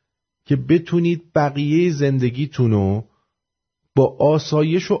بزرگتر که بتونید بقیه زندگیتون رو با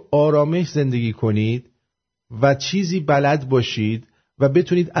آسایش و آرامش زندگی کنید و چیزی بلد باشید و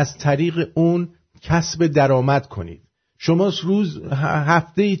بتونید از طریق اون کسب درآمد کنید. شما روز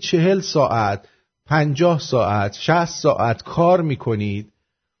هفته 40 ساعت، 50 ساعت، 60 ساعت کار میکنید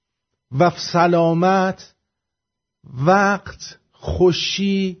و سلامت، وقت،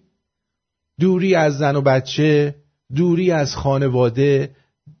 خوشی، دوری از زن و بچه، دوری از خانواده،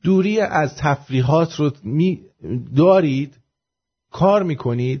 دوری از تفریحات رو دارید، کار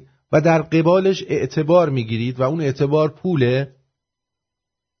میکنید و در قبالش اعتبار میگیرید و اون اعتبار پوله.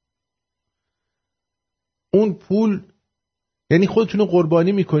 اون پول یعنی خودتون رو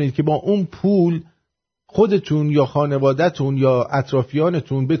قربانی میکنید که با اون پول خودتون یا خانواده‌تون یا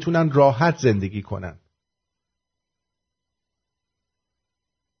اطرافیانتون بتونن راحت زندگی کنن.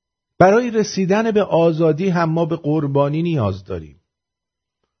 برای رسیدن به آزادی هم ما به قربانی نیاز داریم.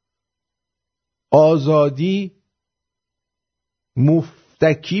 آزادی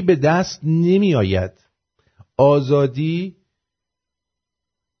مفتکی به دست نمی آید. آزادی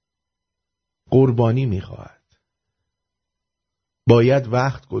قربانی می خواهد. باید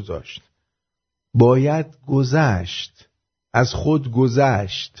وقت گذاشت. باید گذشت. از خود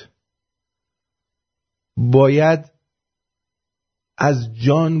گذشت. باید از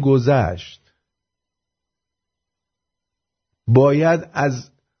جان گذشت. باید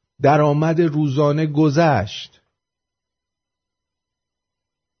از درآمد روزانه گذشت.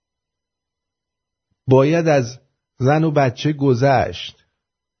 باید از زن و بچه گذشت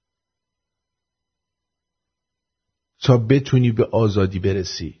تا بتونی به آزادی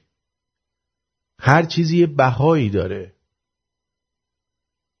برسی. هر چیزی یه بهایی داره.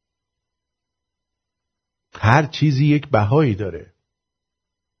 هر چیزی یک بهایی داره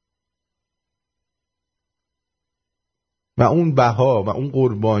و اون بها و اون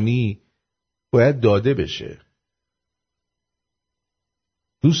قربانی باید داده بشه.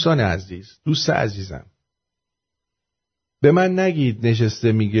 دوستان عزیز، دوست عزیزم، به من نگید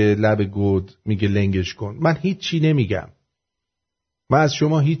نشسته میگه لب گود میگه لنگش کن. من هیچی نمیگم. من از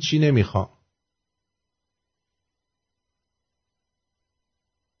شما هیچی نمیخوام.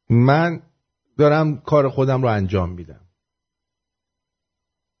 من دارم کار خودم رو انجام میدم.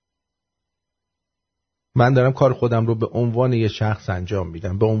 من دارم کار خودم رو به عنوان یک شخص انجام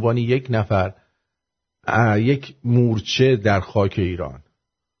میدم، به عنوان یک نفر، یک مورچه در خاک ایران.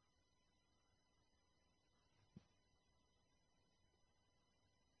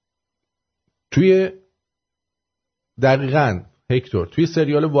 دقیقاً هکتور توی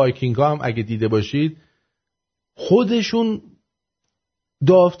سریال وایکینگ ها هم اگه دیده باشید خودشون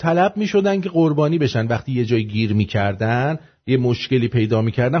داوطلب می شدن که قربانی بشن. وقتی یه جای گیر می کردن، یه مشکلی پیدا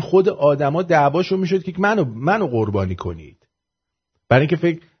می کردن، خود آدما دعواشون می شد که منو قربانی کنید. برای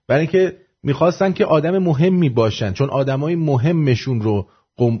اینکه می خواستن که آدم مهمی باشن، چون آدمای مهمشون رو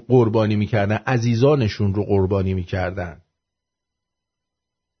قربانی می کردن، عزیزانشون رو قربانی می کردن.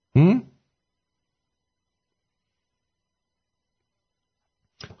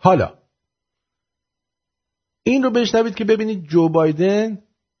 حالا این رو بشنوید که ببینید جو بایدن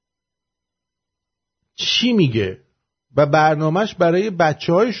چی میگه و برنامهش برای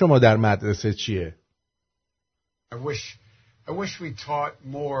بچه‌های شما در مدرسه چیه. I wish we taught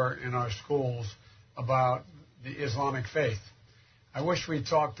more in our schools about the Islamic faith. I wish we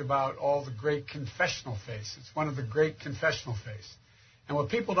talked about all the great confessional faiths. It's one of the great confessional faiths. And what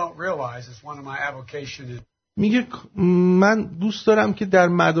people don't realize is one of my avocation is میگه من دوست دارم که در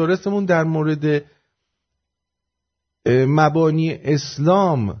مدارسمون در مورد مبانی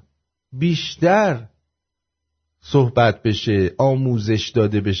اسلام بیشتر صحبت بشه، آموزش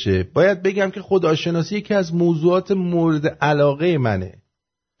داده بشه. باید بگم که خداشناسی یکی از موضوعات مورد علاقه منه.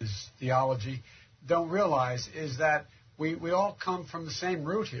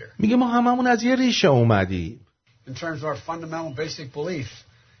 میگه ما هممون از یه ریشه اومدیم. In terms of our fundamental basic beliefs.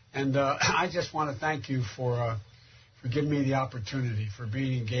 And I just want to thank you for giving me the opportunity, for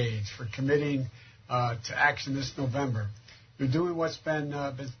being engaged, for committing to action this November. You're doing what's been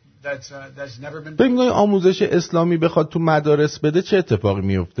that's never been done. ببینید آموزش اسلامی بخواد تو مدارس بده چه اتفاقی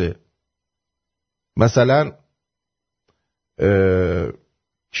میفته؟ مثلا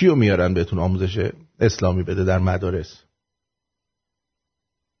کیو میارن بهتون آموزش اسلامی بده در مدارس؟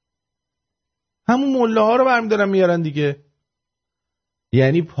 همون ملاها رو برمی‌دارن میارن دیگه.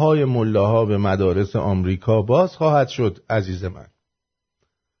 یعنی پای ملاها به مدارس آمریکا باز خواهد شد عزیز من.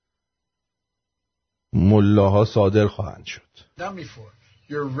 ملاها صادر خواهند شد.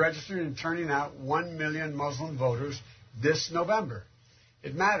 You're registering and turning out 1 million Muslim voters this November.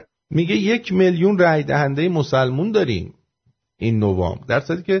 It matters. میگه 1 میلیون رای دهنده مسلمون داریم این نوامبر، در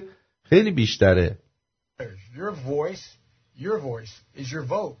صورتی که خیلی بیشتره. Your voice is your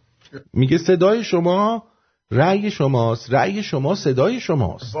vote. میگه صدای شما رأی شماست، رأی شما صدای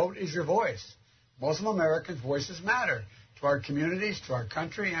شماست. Vote is your voice. Muslim Americans' voices matter to our communities, to our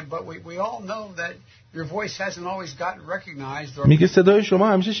country, but we all know that your voice hasn't always gotten recognized. میگه صدای شما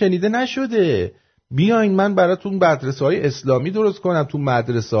همیشه شنیده نشده. بیاین من براتون مدرسه‌های اسلامی درست کنم، تو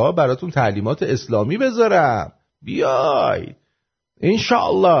مدرسه‌ها براتون تعلیمات اسلامی بذارم. بیاید.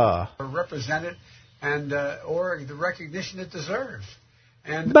 انشالله. Represented and or the recognition it deserves.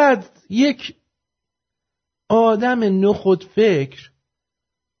 بعد یک آدم نخود فکر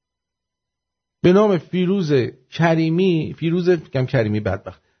به نام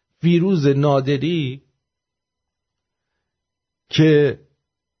فیروز نادری که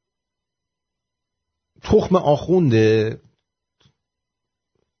تخم آخونده،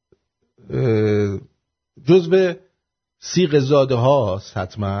 جزو سیغ زاده هاست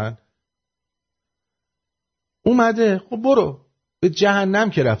حتما، اومده خب برو به جهنم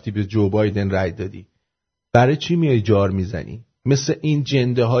که رفتی به جو بایدن رای دادی، برای چی میای جار میزنی؟ مثل این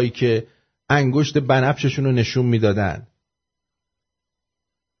جنده هایی که انگشت بنفششون رو نشون میدادن.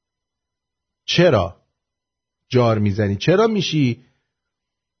 چرا جار میزنی؟ چرا میشی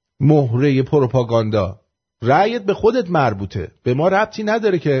مهره پروپاگاندا؟ رأیت به خودت مربوطه، به ما ربطی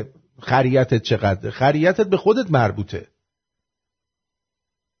نداره که خریتت چقدره، خریتت به خودت مربوطه.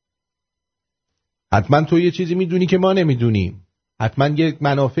 حتما تو یه چیزی میدونی که ما نمیدونیم، حتما یه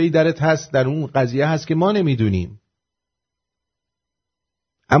منافعی درت هست، در اون قضیه هست که ما نمیدونیم.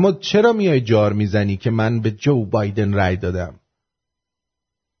 اما چرا میای جار میزنی که من به جو بایدن رای دادم؟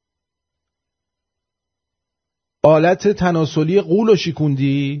 آلت تناسلی غولو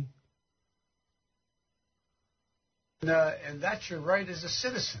شکوندی؟ And that's your right as a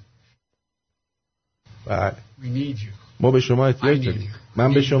citizen. بله. We need you. ما به شما احتیاج داریم.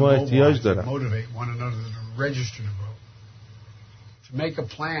 من به شما احتیاج دارم. Motivate one another to register to vote. To make a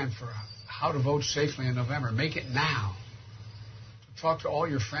plan for how to vote safely in November. Make it now. To talk to all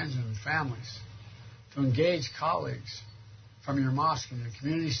your friends and families. To engage colleagues from your mosque and your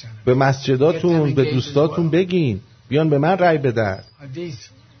community center. به مسجداتون، به دوستاتون بگین بیان به من رای بدن. Hadith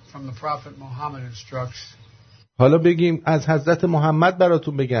from the Prophet Muhammad instructs. حالا بگیم از حضرت محمد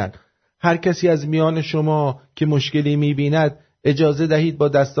براتون بگن هر کسی از میان شما که مشکلی میبیند اجازه دهید با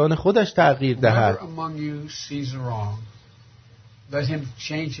دستان خودش تغییر دهد.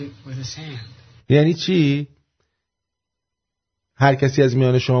 یعنی چی؟ هر کسی از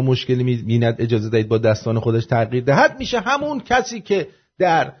میان شما مشکلی میبیند اجازه دهید با دستان خودش تغییر دهد میشه همون کسی که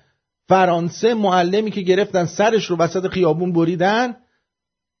در فرانسه معلمی که گرفتن سرش رو وسط خیابون بریدن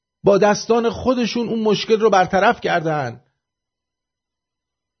با دستان خودشون اون مشکل رو برطرف کردن.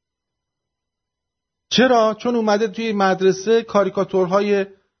 چرا؟ چون اومده توی مدرسه کاریکاتورهای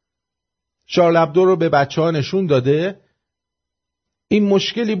شارل ابدو رو به بچه‌ها نشون داده. این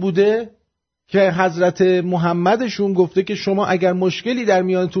مشکلی بوده که حضرت محمدشون گفته که شما اگر مشکلی در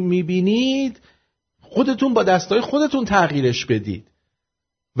میانتون میبینید خودتون با دستای خودتون تغییرش بدید.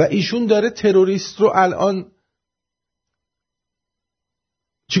 و ایشون داره تروریست رو الان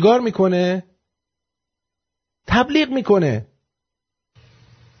چیکار میکنه؟ تبلیغ میکنه.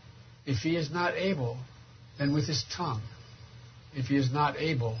 If he is not able, then with his tongue. If he is not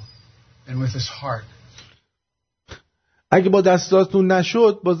able, then with his heart. اگه با دستاتون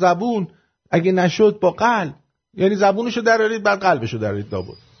نشد با زبون، اگه نشد با قلب. یعنی زبونشو درارید بعد قلبشو درارید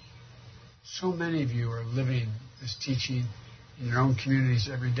لابد. So many of you are living this teaching in your own communities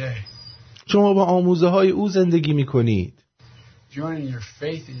every day. شما با آموزه های او زندگی میکنید. Joining your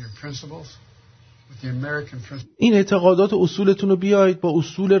faith and your principles with the American principles. این اعتقادات و اصولتون رو بیایید با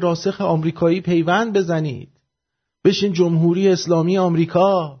اصول راسخ آمریکایی پیوند بزنید. بشین جمهوری اسلامی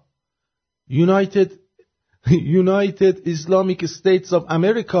آمریکا. United Islamic States of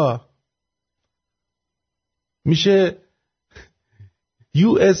America. میشه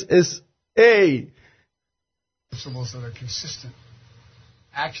USSA. principles that are consistent,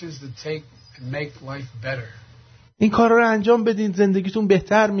 actions that take and make life better. این کارا رو انجام بدین زندگیتون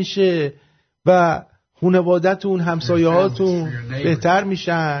بهتر میشه و خانواده‌تون، همسایه‌هاتون بهتر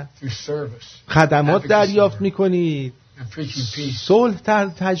میشن. خدمات دریافت میکنید، صلح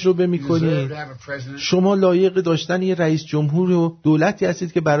تجربه میکنید. شما لایق داشتن یه رئیس جمهور و دولتی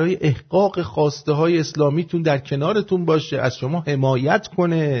هستید که برای احقاق خواسته های اسلامیتون در کنارتون باشه، از شما حمایت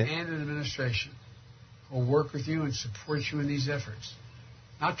کنه.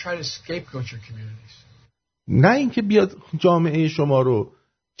 نه اینکه بیاد جامعه شما رو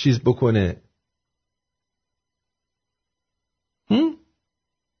چیز بکنه.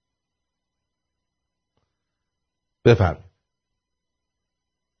 بفرمایید.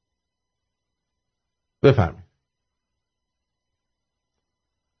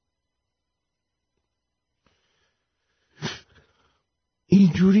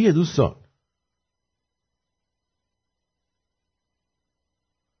 اینجوریه دوستان.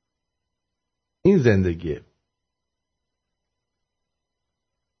 این زندگیه.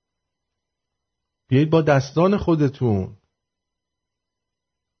 بیایید با دستان خودتون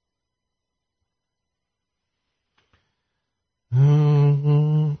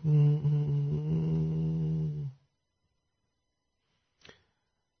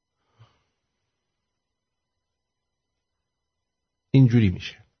اینجوری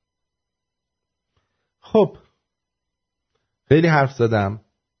میشه. خب خیلی حرف زدم،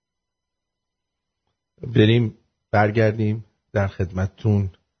 برگردیم در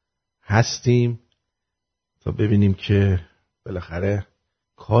خدمتتون هستیم تا ببینیم که بالاخره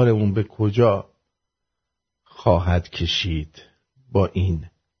کارمون به کجا خواهد کشید با این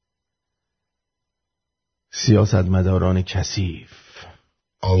سیاستمداران کثیف.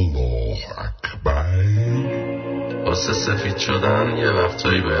 الله اکبر. واسه سفید شدن یه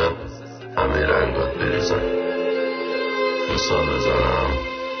وقتایی باید همه رنگات بریزن. مثال بزنم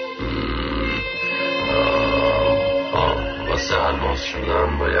واسه الماس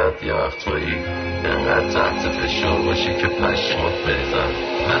شدن باید یه وقتایی انقدر تحت فشار باشی که پشمات بریزن.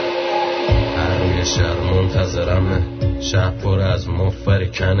 هر روی شهر منتظرمه، شهر پر از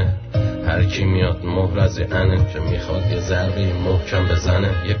مفرکنه، هر کی میاد مهرزعنه که میخواد یه ضربه محکم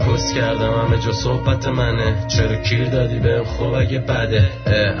بزنه. یه کس کردم همه جا صحبت منه، چرا کیر دادی بهم خب اگه بده.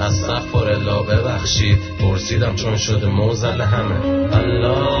 استغفرالله ببخشید پرسیدم چون شده موزل همه.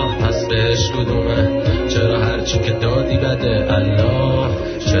 الله پس بهش کدومه؟ چرا هرچی که دادی بده؟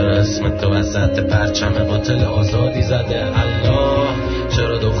 الله چرا اسم تو وسط پرچم قاتل آزادی زده؟ الله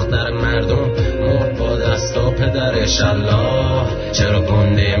چرا دختر مردم مرد با دستا پدرش؟ الله چرا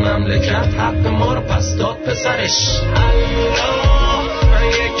گنده مملکت حق ما رو پس داد پسرش؟ الله من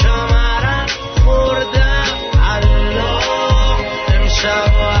یک کمرم خوردم، الله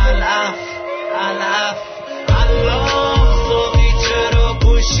امشب و العف الله صبحی چرا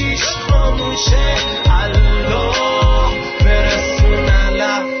گوشیش خاموشه؟ الله برسون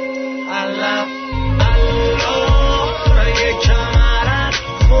علف الله من یک کمرم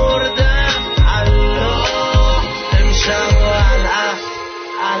خوردم، الله امشب و العف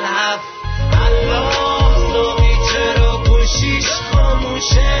الله صبحی چرا گوشیش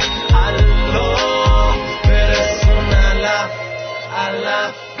خاموشه؟ الله برسون علف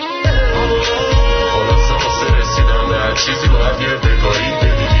خلاصه واسه رسیدم به هر چیزی باید یه بگاهی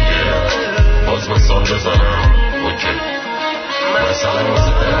بدی دیگه. باز مثال بزنم اوکی، مثلا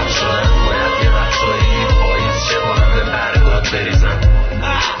واسه درخت شدن باید یه وقتایی پاییز شه مانند برگات بریزن.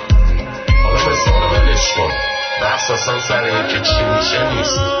 حالا مثال ولش کن، بحث اصلا سر این که چی میشه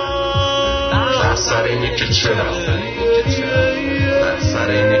نیست، بحث سر اینه که چرا، بحث سر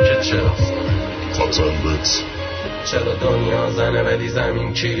اینه که چرا تاتلبت. چرا دنیا زنه ولی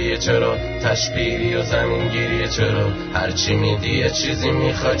زمین کیریه؟ چرا تشبیری و زمین گیریه؟ چرا هرچی میدی یه چیزی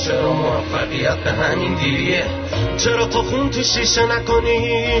میخواد؟ چرا موفقیت به همین دیریه؟ چرا تو خون تو شیشه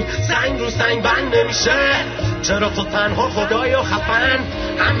نکنی سنگ رو سنگ بند نمیشه؟ چرا تو تنها خدای و خفن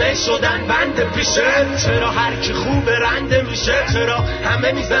همه شدن بند پیشه؟ چرا هر کی خوب رنده میشه؟ چرا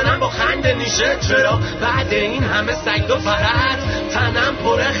همه میزنن با خنده میشه؟ چرا بعد این همه سگ و فرد تنم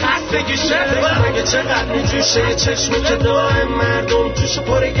پر خستگیشه؟ مگه چقدر میجوشه چشمی که دائم مردم توش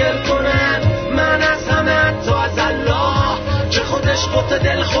پر گل کنن؟ من از همه حتی از الله که خودش قطع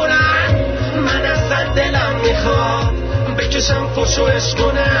دل خورن. من اصلا دلم میخواد بکشم فشو عشق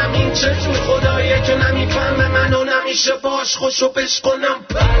کنم، این چه جور خداییه که نمیفهمه منو نمیشه باش خوشو بش کنم.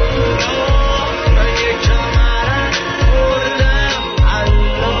 الله من یک کمرم خوردم،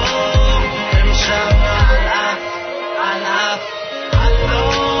 الله امشب العف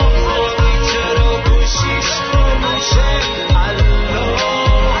الله خودی چرا گوشیش خاموشه؟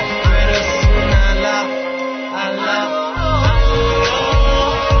 الله برسون علف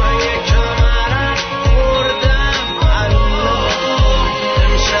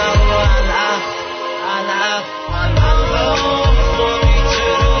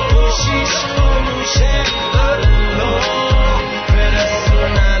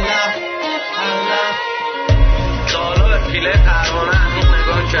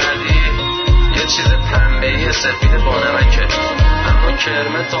سفید با نمکه، اما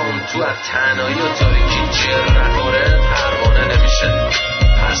کرمه تا اون تو از تنهایی و تاریکی جر نخوره پروانه نمیشه.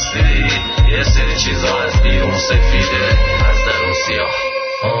 پس دیدی یه سری چیزا از بیرون سفیده از درون سیاه.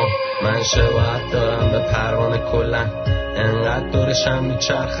 من شباهت دارم به پروانه کلن، انقدر دورشم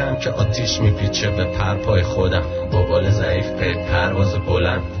میچرخم که آتیش میپیچه به پرپای خودم. با بال ضعیف پی پرواز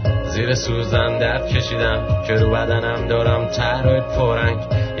بلند زیر سوزن درد کشیدم که رو بدنم دارم طرح پرنگ.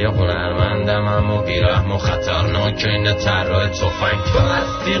 یه هنرمندم اما بیرحم و خطرناک این طرح تفنگ.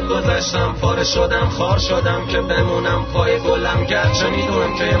 از تیغ گذشتم پاره شدم خار شدم که بمونم پای گلم، گرچه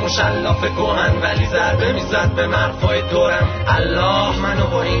میدونم که یه مشلاف گوهن ولی ضربه میزد به مرفای دورم. الله منو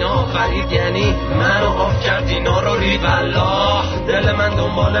با اینا آفرید، یعنی منو آف کرد اینا رو رید. والله دل من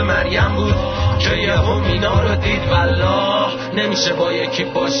دنبال مریم بود که یهو اینا رو دید. والله نمیشه با یکی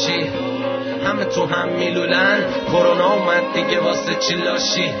باشی همه تو هم میلولن، کرونا اومد دیگه واسه چی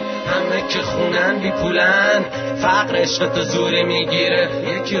لاشی، همه که خونن بی پولن، فقر عشق تو زوری میگیره،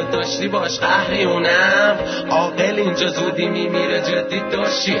 یکی رو داشتی باش قهری اونم، عاقل اینجا زودی میمیره جدی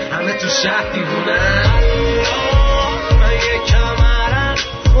داشتی، همه تو شهر دیوونن. من یه کمرم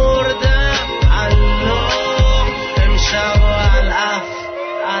خوردم الله امشب و علف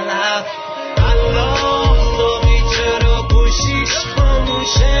علف الله صبحی چرا گوشیش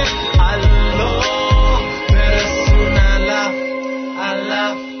خاموشه الله برسون علف علف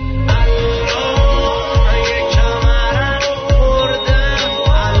الله من یه کمرم خوردم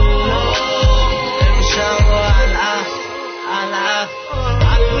الله امشب و علف علف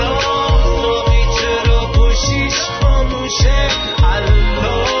الله صبحی چرا گوشیش خاموشه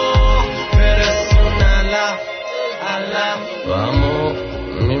الله برسون علف علف. و اما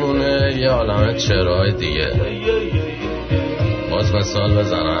میمونه یه عالمه چرای دیگه. باز مثال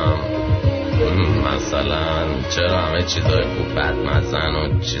بزنم، مثلا چرا همه چیزای خوب بد مزن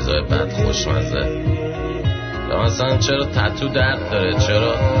و چیزای بد خوشمزه، یا مثلا چرا تتو درد داره،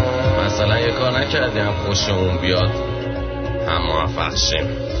 چرا مثلا یه کار نکردیم خوشمون بیاد هم موفق شیم،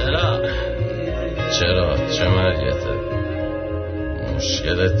 چرا چه مریته،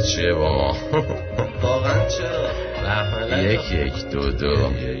 مشکلت چیه با ما واقعا چرا؟ 1-1-2-2-8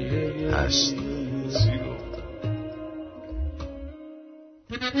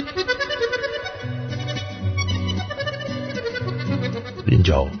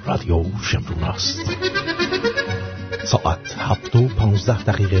 اینجا رادیو شمرون است. ساعت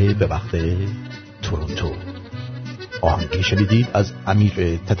 7:15 به وقت تورنتو. آهنگی شنیدید از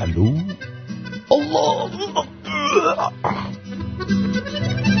امیر تتلو. الله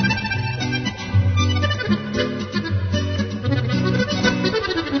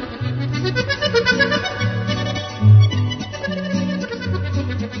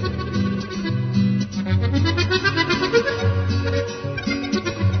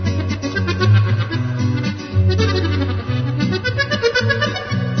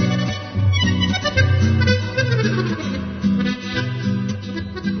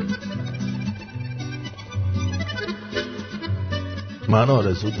من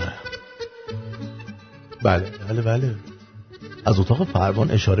آرزو دارم. بله از اتاق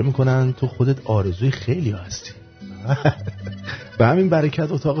فرمان اشاره میکنن تو خودت آرزوی خیلی هستی. به همین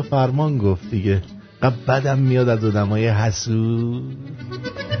برکت اتاق فرمان گفت دیگه. بدم میاد از آدمای حسود.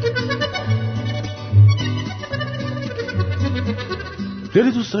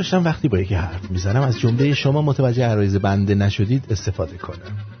 خیلی دوست داشتم وقتی با یکی حرف میزنم از جمله شما متوجه عرایز بنده نشدید استفاده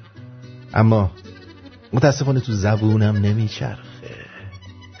کنم، اما متاسفانه تو زبونم نمیچرخه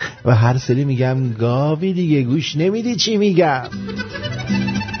و هر سری میگم گاوی دیگه گوش نمیدی چی میگم.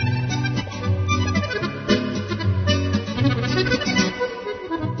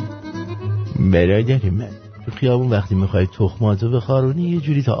 برادر من تو خیابون وقتی میخوای تخماتو بخارونی یه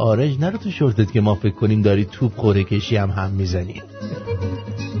جوری تا آرش نرو تو شورتت که ما فکر کنیم داری توپ قره کشی هم میزنی.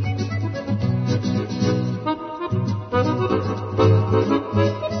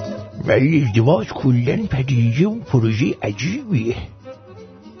 ولی ازدواج کلن پدیده و پروژه عجیبیه.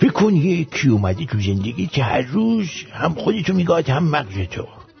 فکر کن یکی اومده تو زندگی که هر روز هم خودتو میگاد هم مغزتو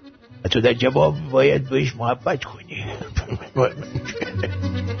و تو در جواب باید بهش محبت کنی.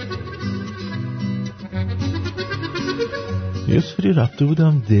 یه سری رفته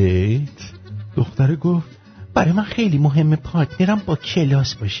بودم دیت، دختره گفت برای من خیلی مهمه پارتنرم با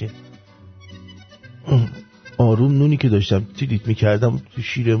کلاس باشه. آروم نونی که داشتم تیلیت میکردم تو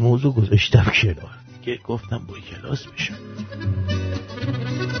شیر موزو گذاشتم کنار که گفتم با کلاس بشم.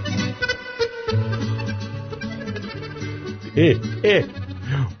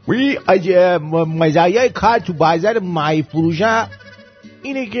 وی از مزایای کار تو بازار مای فروشا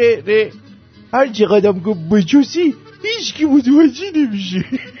اینه که هر چه قدم که بچوسی هیچ کی متوجه نمیشه.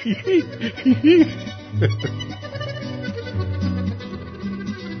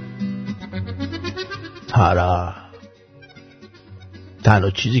 هارا تنها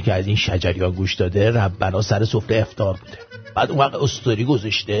چیزی که از این شجریان گوش داده ربنا سر سفره افطار بوده. بعد اون وقت استوری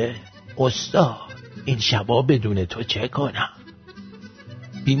گذاشته استاد این شبا بدون تو چه کنم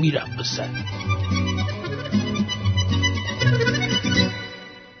بیمیرم بسن.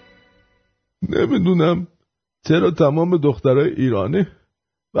 نمیدونم چرا تمام دخترای ایرانی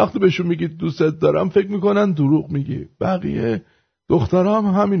وقتی بهشون میگی دوست دارم فکر میکنن دروغ میگی. بقیه دخترها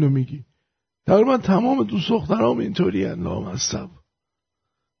هم همینو میگی. تقریبا تمام دوست دخترام اینطوری ان لامصب.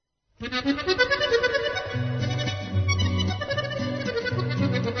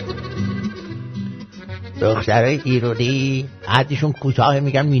 دخترای ایرانی قدشون کوتاه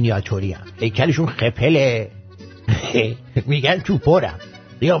میگن مینیاتوری هم، هیکلشون خپله میگن توپرم،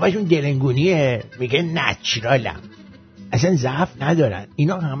 قیافشون دلنگونیه میگن نچرالم، اصلا ضعف ندارن،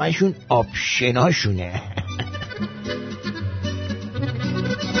 اینا همشون آپشناشونه.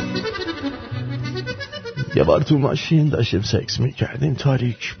 یه بار تو ماشین داشتیم سکس میکردیم،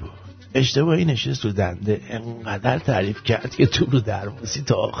 تاریک بود، اشتباهی نشست تو دنده، انقدر تعریف کرد که تو رو درواسی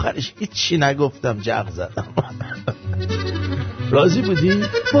تا آخرش هیچی نگفتم، جغ زدم. راضی بودی؟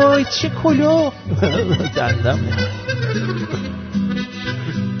 وای چه کلو دندم.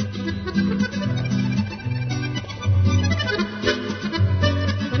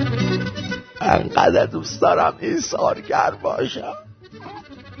 انقدر دوست دارم این سارگر باشم.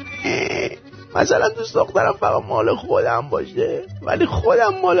 مثلا دوست دخترم فقط مال خودم باشه، ولی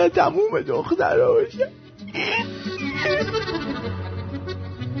خودم مال تموم دخترها باشه.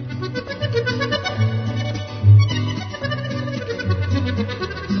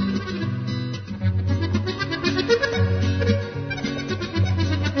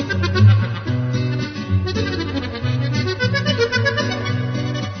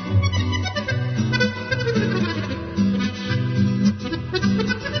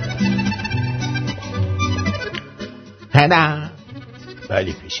 نه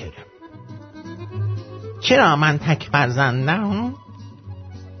ولی پیشرم چرا من تک فرزندم؟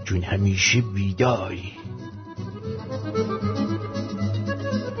 چون همیشه بیداری.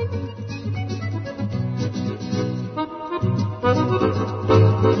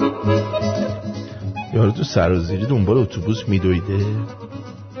 یارو تو سرازیری دنبال اتوبوس میدویده،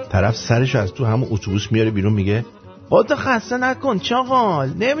 طرف سرش از تو همون اتوبوس میاره بیرون، میگه خودتو خسته نکن چاقال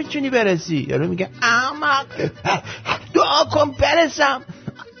نمیتونی برسی. یارو میگه احمق دعا کن برسم،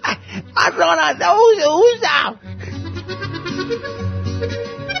 من راننده اوزم.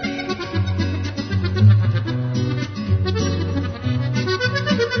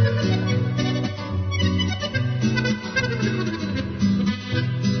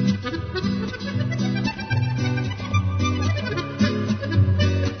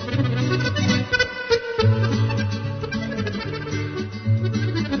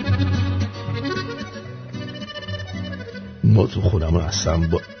 ما تو خودم اصلا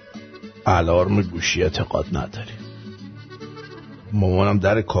با الارم گوشی اعتقاد نداریم. مامانم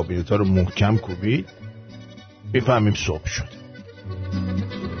در کابینتا رو محکم کوبید، میفهمیم صبح شد.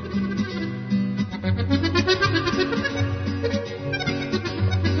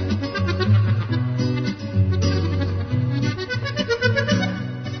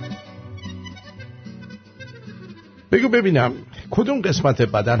 بگو ببینم کدوم قسمت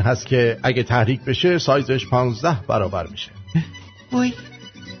بدن هست که اگه تحریک بشه سایزش 15 برابر میشه؟ وای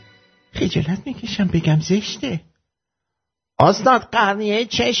خجالت میکشم بگم زشته. استاد قرنیه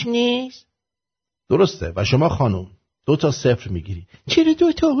چشم نیست؟ درسته. و شما خانم 2 0 میگیری. چرا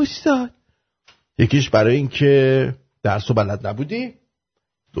 2 استاد؟ یکیش برای این که درسو بلد نبودی،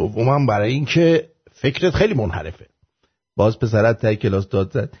 دومم برای این که فکرت خیلی منحرفه. باز پسرت تای کلاس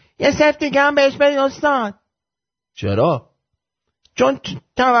داد زد 1 0 دیگه هم بهش بدین استاد. چرا؟ چون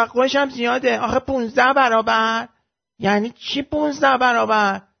توقعش هم زیاده. آخه 15 برابر یعنی چی 15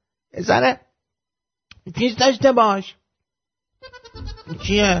 برابر؟ زنه چیز داشته باش.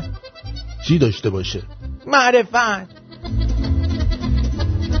 چیه؟ چی داشته باشه؟ معرفت.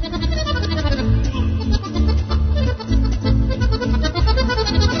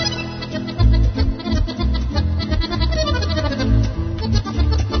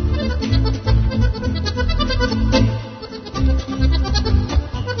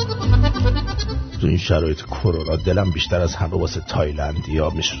 تو این شرایط کرونا دلم بیشتر از همه واسه تایلندیا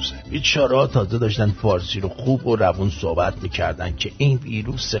میسوزه. بیچاره‌ها تازه داشتن فارسی رو خوب و روون صحبت میکردن که این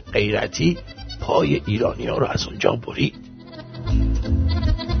ویروس غیرتی پای ایرانی‌ها رو از اونجا برید.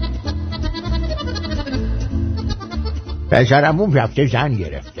 پسرمون رفته زن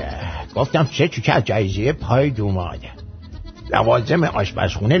گرفته. گفتم 3 چوکه از جایزه پای دوماده، لوازم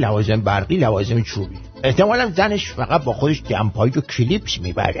آشپزخونه، لوازم برقی، لوازم چوبی. احتمالا زنش فقط با خودش دمپایی و کلیپس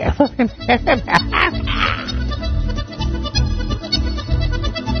میبره.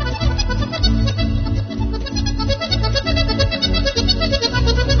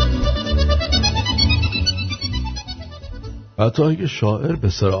 حتی اگه شاعر به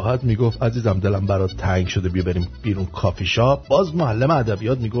صراحت میگفت عزیزم دلم برات تنگ شده بیا بریم بیرون کافی شاپ، باز معلم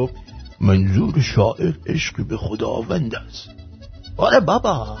ادبیات میگفت منظور شاعر عشق به خداوند است. آره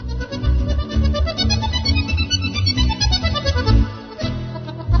بابا.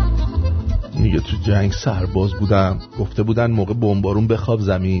 میگه تو جنگ سرباز بودم، گفته بودن موقع بمبارون بخواب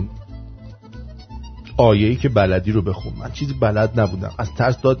زمین، آیه‌ای که بلدی رو بخون. من چیزی بلد نبودم، از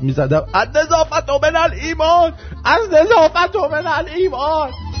ترس داد میزدم از نظافت و من الایمان، از نظافت و من الایمان.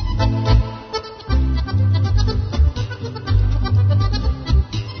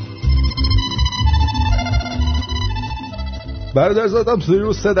 برادرزادم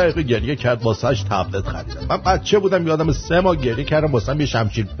 3 دقیقه گریه کرد واسهش تبلت خریدم. من بچه بودم یادم 3 ماه گریه کردم واسم یه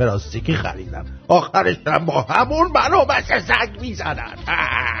شمشیر پلاستیکی خریدم. آخرش دارم با همون منو مثل سگ میزنن.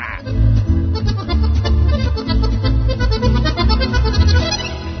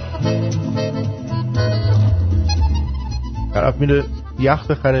 طرف میره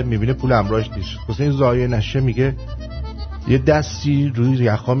یخ بخره میبینه پول امراش نیست، واسه این ضایع نشه میگه یه دستی روی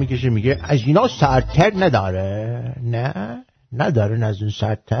یخا میکشه میگه از اینا سرتر نداره؟ نه نداره از اون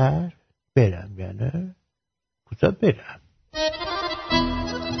سرتر؟ برم یعنی کجا برم؟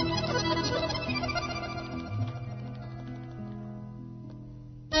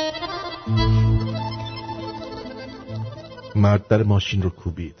 مرد در ماشین رو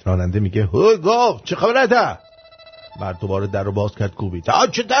کوبید. راننده میگه هوی گاو چه خبرته؟ مرد دوباره در رو باز کرد کوبید.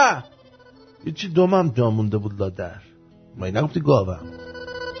 چه ده؟ یه چی دومم جا مونده بود لادر. ما این نگفتی گاوم؟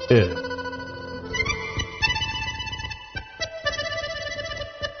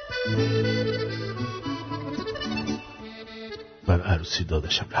 بر عروسی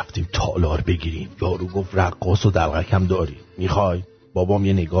داداشم رفتیم تالار بگیریم. یارو گفت رقاص و دلغکم داری میخوای؟ بابام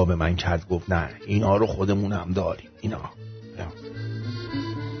یه نگاه به من کرد گفت نه اینا رو خودمون هم داریم. اینا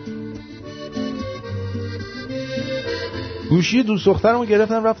گوشی دوست دخترمو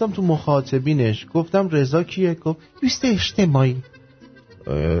گرفتم رفتم تو مخاطبینش گفتم رضا کیه؟ گفت دوست اجتماعی.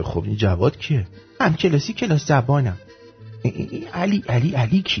 خب این جواد کیه؟ همکلاسی کلاس زبانم.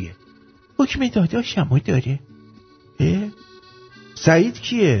 علی کیه؟ حکم داداشمو داره. سعید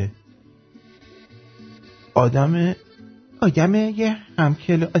کیه؟ آدم یه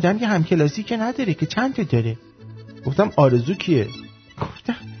همکلاسی که نداره که چند تا داره. گفتم آرزو کیه؟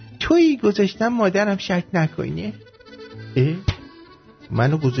 گفتم تویی گذاشتم مادرم شک نکنه.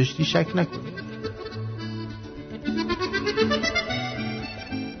 منو گذاشتی شک نکنه.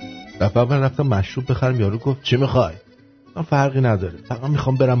 دفعه اول رفتم مشروب بخرم یارو گفت چی میخوای؟ من فرقی نداره فقط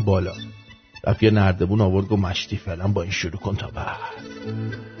میخوام برم بالا. رفت یه نردبون آورد گفت مشتی فعلا با این شروع کن تا بعد.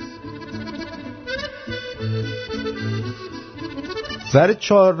 سر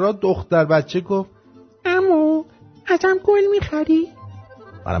 4 راه دختر بچه گفت عمو ازم گل میخری؟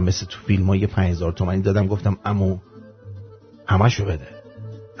 منم مثل تو فیلم ها یه 5000 تومانی دادم گفتم عمو همشو بده.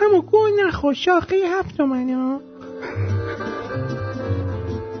 عمو گل نخور شاخه 7 تومانی ها.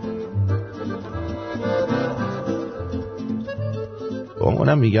 با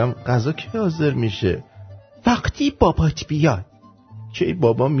منم میگم غذا کی حاضر میشه؟ وقتی بابات بیاد. کی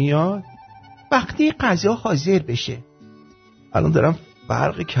بابا میاد؟ وقتی غذا حاضر بشه. الان دارم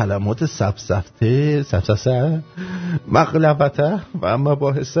فرق کلمات سفسفته مغلبته و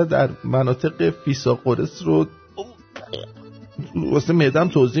مباحثه در مناطق فیساقرس رو واسه معدم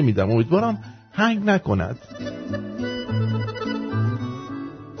توضیح میدم امیدوارم هنگ نکند.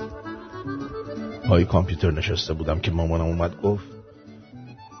 پای کامپیوتر نشسته بودم که مامانم اومد گفت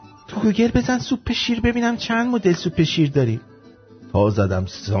تو گوگل بزن سوپ شیر ببینم چند مدل سوپ شیر داری. تا زدم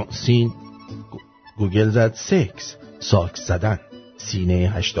سین گوگل زد سکس ساکس زدن سینه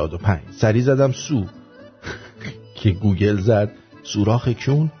 85. سری زدم سو که گوگل زد سوراخ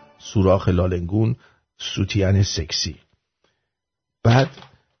کون سوراخ لالنگون سوتین سکسی. بعد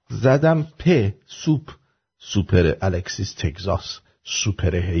زدم سوپ سوپر الکسیس تگزاس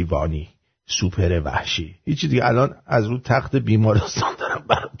سوپر حیوانی سوپر وحشی. هیچی دیگه الان از رو تخت بیمارستان دارم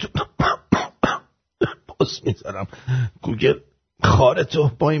براتون پاس میذارم. گوگل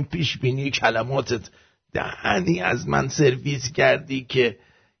خارتو با این پیش بینی کلماتت دهنی از من سرویس کردی که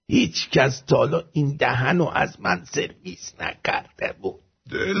هیچ کس تالا این دهنو از من سرویس نکرده بود.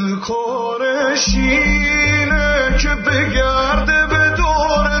 دلکارش اینه که بگرده به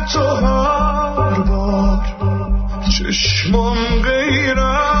دور تو هر بار چشمان غیر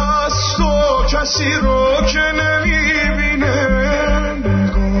از تو کسی رو که نمیبینه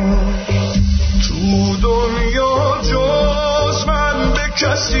نگاه تو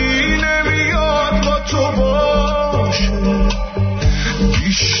کسی نمیاد با تو باشه،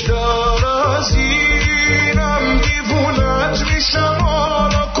 بیشتر از اینم دیوونت میشم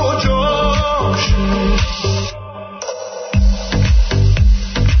حالا کجاشه.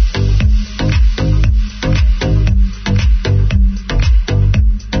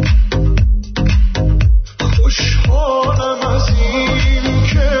 خوشحالم از این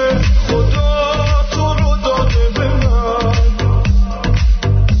که خدا تو رو داده به من،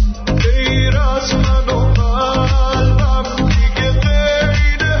 غیر از من و قلبم دیگه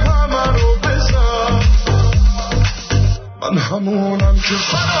غیر همه رو بزن. من همونم که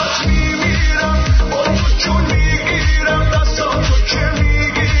برات میمیرم، با تو جون میگیرم، دستاتو که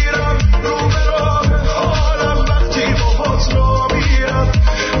میگیرم، رو به راه حالم وقتی باهات را میرم،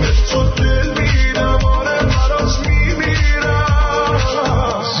 به تو دل میدم، آره برات میمیرم.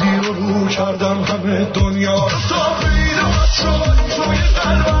 زیر و رو کردم همه دنیا رو تا پیدات شد، توی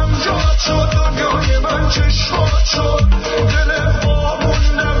قلبم جات شد، دنیای من چشمات شد، دل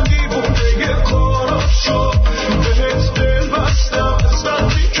خوابوندم دیوونه کارات شد، بهت دل بستم از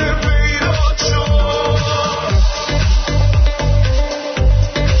وقتی که پیدات شد.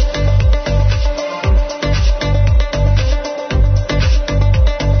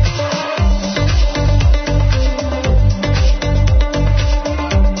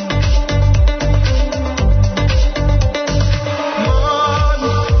 من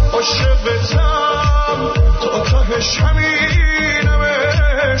عاشقتم تا تهش همینم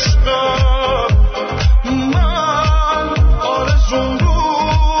عشقم، من آرزوم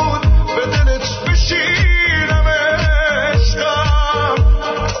بود به دلت بشینم عشقم،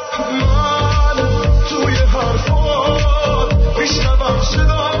 من توی حرفات میشنوم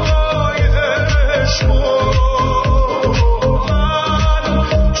صدای عشقو،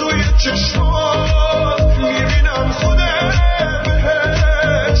 من توی چشمات میبینم خود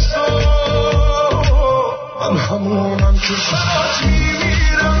بهشتو. من همونم که برات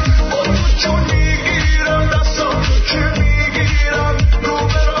میمیرم، با تو جون میگیرم، دستاتو که میگیرم، رو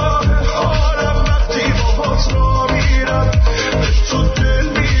به راه حالم وقتی باهات را میرم، به تو دل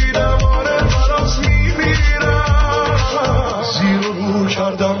میدم، آره برات میمیرم. زیر و رو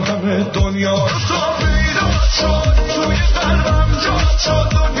کردم همه دنیا رو تا پیدات شد، توی قلبم جات شد،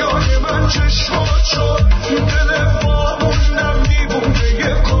 دنیای من چشمات شد، دل خوابوندم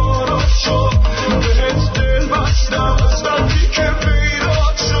دیوونه کارات شد، بهت دل بستم از وقتی که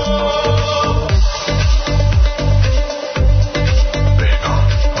پیدات شد.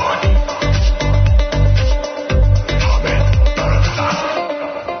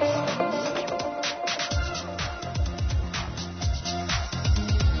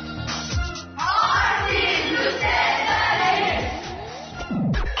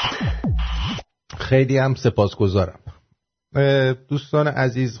 خیلی هم سپاسگزارم. دوستان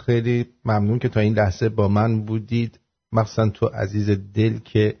عزیز خیلی ممنون که تا این لحظه با من بودید، مخصوصا تو عزیز دل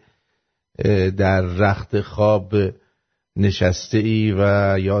که در رخت خواب نشسته ای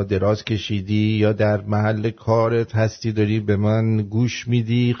و یا دراز کشیدی یا در محل کارت هستی داری به من گوش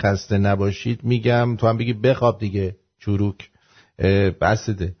میدی. خسته نباشید میگم، تو هم بگی بخواب دیگه چروک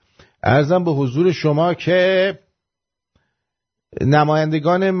بسده. عرضم به حضور شما که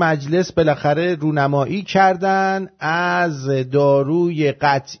نمایندگان مجلس بالاخره رونمایی کردن از داروی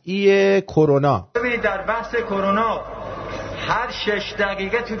قطعی کرونا. ببینید در بحث کرونا هر 6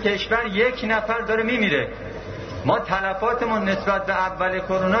 دقیقه تو کشور 1 نفر داره میمیره. ما تلفاتمون نسبت به اول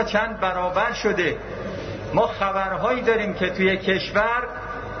کرونا چند برابر شده. ما خبرهایی داریم که توی کشور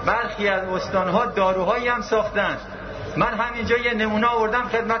برخی از استانها داروهایی هم ساختن. من همینجا یه نمونه آوردم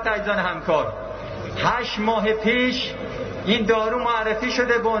خدمت عزیزان همکار. 8 ماه پیش این دارو معرفی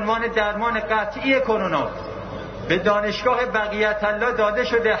شده به عنوان درمان قطعی کرونا، به دانشگاه بقیت الله داده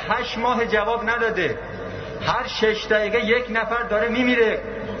شده، 8 ماه جواب نداده. هر 6 دقیقه 1 نفر داره میمیره.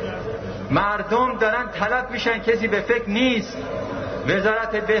 مردم دارن طلب میشن، کسی به فکر نیست.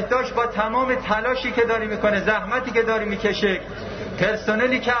 وزارت بهداشت با تمام تلاشی که داری میکنه، زحمتی که داری میکشه،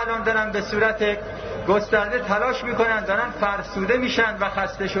 پرسنلی که الان دارن به صورت گسترده تلاش میکنن، دارن فرسوده میشن و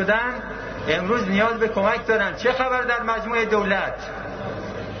خسته شدن، امروز نیاز به کمک دارن. چه خبر در مجموعه دولت؟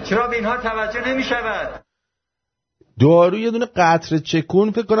 چرا به اینها توجه نمیشود؟ دارو یه دونه قطره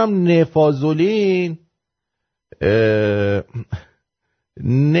چکون فکر کنم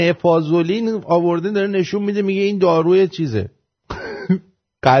نفازولین آورده داره نشون میده، میگه این داروی چیزه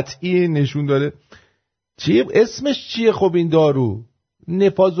قطعی نشون داره. چیه اسمش چیه؟ خب این دارو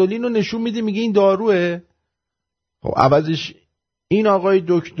نفازولین رو نشون میده، میگه این داروه. خب عوضش این آقای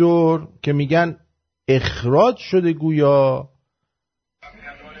دکتر که میگن اخراج شده، گویا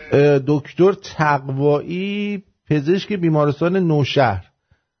دکتر تقوایی پزشک بیمارستان نوشهر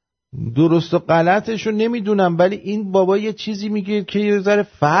درست و غلطشو نمیدونم، ولی این بابا یه چیزی میگه که یه ذره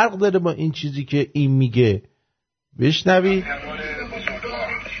فرق داره با این چیزی که این میگه. بشنوی؟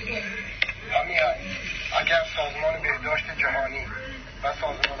 اگر سازمان بهداشت جهانی و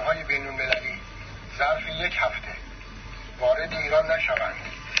سازمان‌های بین‌المللی ظرف یک هفته وارد ایران نشوند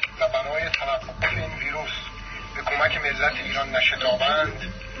و برای توقف این ویروس به کمک ملت ایران نشتابند،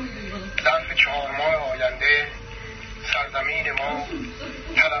 ظرف 4 ماه آینده سرزمین ما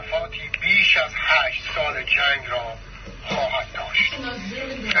تلفاتی بیش از 8 سال جنگ را خواهد داشت.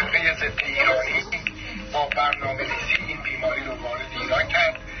 فرقه ضد ایرانی با برنامه‌ریزی این بیماری را وارد ایران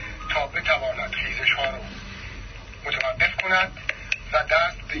کرد تا بتواند خیزش‌ها را متوقف کند و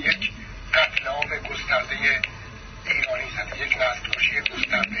دست به یک قتل عام گسترده ایرانی زد، یک نسل‌کشی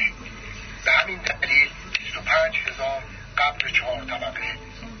گسترده. به همین دلیل 25,000 قبر 4 طبقه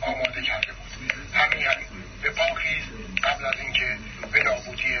آماده کرده بود. همین به پاخیز قبل از اینکه به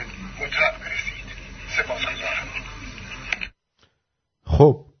نابودی مطلق برسید. سپاسگزارم.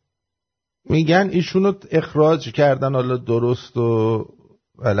 خب میگن ایشونو اخراج کردن، حالا درست و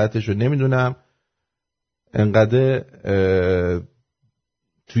غلطشو نمیدونم. انقدر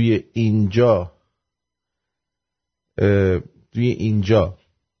توی اینجا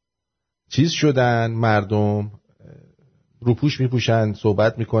چیز شدن، مردم روپوش میپوشن،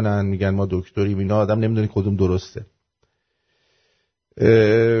 صحبت میکنن، میگن ما دکتریم، اینا آدم نمیدونه کدوم درسته.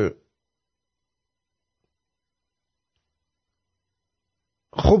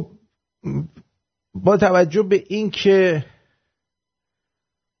 خب با توجه به این که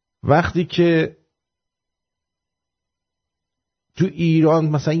وقتی که تو ایران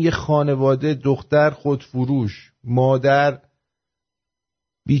مثلا یه خانواده، دختر خودفروش، مادر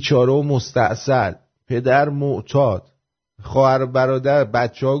بیچاره و مستعسل، پدر معتاد، خواهر برادر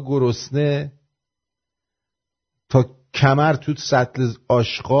بچه ها گرسنه تا کمر تو سطل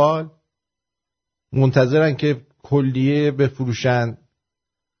آشغال منتظرن که کلیه بفروشن،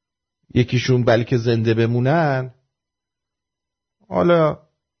 یکیشون بلکه زنده بمونن، حالا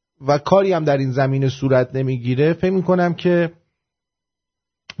و کاری هم در این زمینه صورت نمیگیره، فکر میکنم که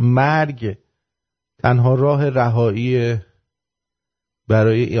مرگ تنها راه رهایی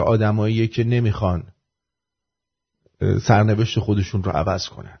برای آدماییه که نمیخوان سرنوشت خودشون رو عوض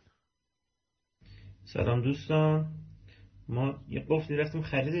کنن. سلام دوستان، ما یه قفلی رفتیم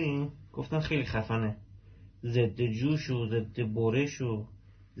خریدیم، گفتن خیلی خفنه، ضد جوش و ضد برش و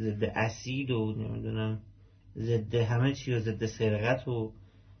ضد اسید و نمیدونم ضد همه چی و ضد سرقت و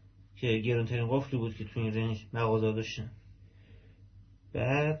که گرانترین قفلی بود که تو این رنج مغازه داشتن.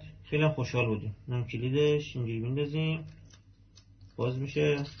 بعد خیلی هم خوشحال بودیم. اونم کلیدش اینجوری میندازیم باز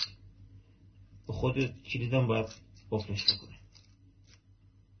میشه، با خود کلیدم باید قفلش بکنیم.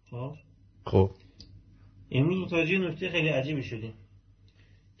 خب امروز متوجه نکته خیلی عجیبی شدیم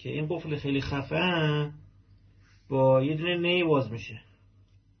که این قفل خیلی خفن با یه دونه نی باز میشه،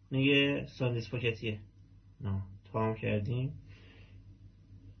 نی ساندویچ پاکتیه. نه تمام کردیم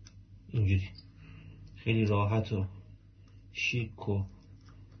اینجوری خیلی راحت و شیک و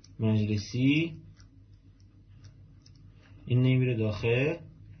مجلسی این نی میره داخل،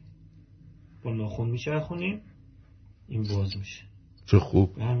 با ناخن میچرخونیم این باز میشه. چه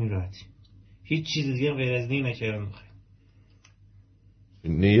خوب. به همین راحتی، هیچ چیز دیگه غیر از نی نکردم. بخیر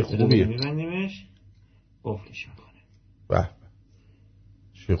نی خوبیه. میبندیمش قفلش میکنه. به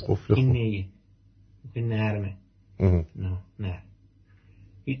چه قفل خوب. این نیه نرمه. نه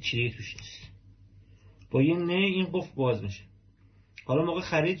هیچ چیزی توش نیست. با یه نی این قفل باز میشه. حالا موقع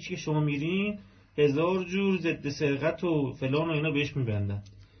خرید که شما میرین 1000 جور ضد سرقت و فلان و اینا بهش میبندن،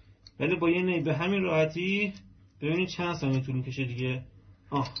 ولی با یه نی به همین راحتی ببینید چند ثانیه طول میکشه دیگه.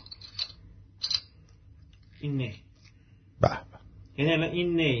 این نی یعنی الان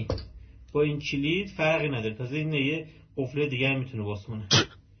این نی با این کلید فرقی نداره، تازه این نیه قفل دیگه هم میتونه باز کنه.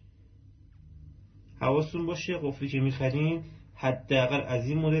 حواستون باشه قفلی که میخرین حداقل از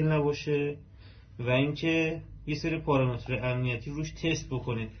این مدل نباشه و اینکه یه سری پارامتر امنیتی روش تست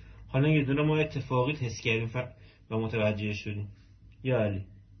بکنید. حالا یه دونه ما اتفاقی تست کردیم و متوجه شدیم. یا علی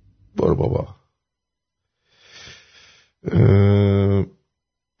برو بابا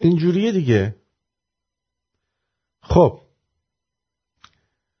اینجوریه دیگه. خب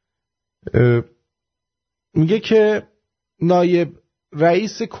میگه که نایب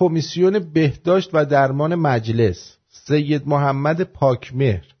رئیس کمیسیون بهداشت و درمان مجلس سید محمد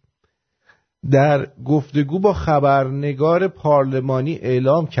پاکمهر در گفتگو با خبرنگار پارلمانی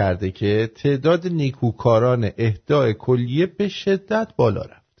اعلام کرده که تعداد نیکوکاران اهدای کلیه به شدت بالا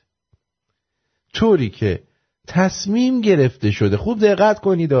رفته، طوری که تصمیم گرفته شده، خوب دقت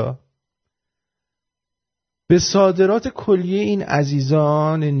کنید، به صادرات کلیه این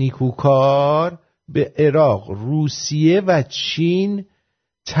عزیزان نیکوکار به عراق، روسیه و چین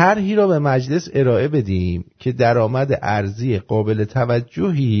طرحی را به مجلس ارائه بدیم که درآمد ارزی قابل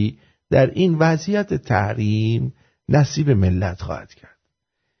توجهی در این وضعیت تحریم نصیب ملت خواهد کرد.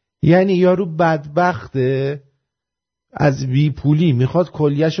 یعنی یارو بدبخته از بی پولی میخواد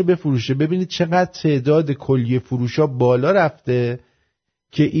کلیه‌شو بفروشه. ببینید چقدر تعداد کلیه فروشا بالا رفته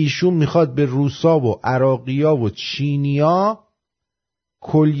که ایشون میخواد به روسا و عراقیا و چینیا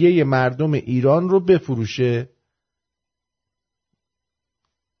کلیه مردم ایران رو بفروشه.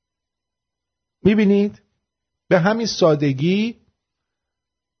 میبینید به همین سادگی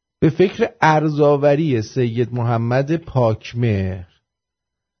به فکر ارزآوری سید محمد پاکمهر،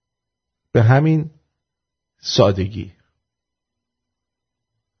 به همین سادگی،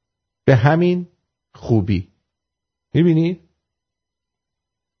 به همین خوبی. میبینید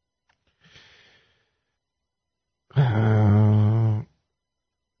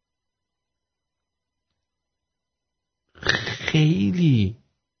خیلی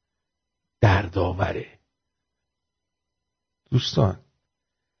دردآوره دوستان.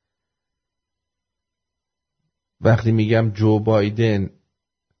 وقتی میگم جو بایدن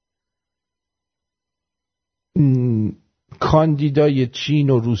کاندیدای چین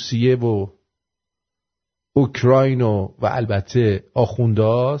و روسیه و اوکراین و البته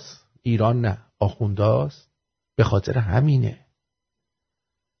آخونداست، ایران نه آخونداست، به خاطر همینه.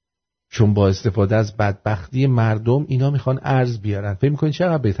 چون با استفاده از بدبختی مردم اینا میخوان ارز بیارن. فکر میکنین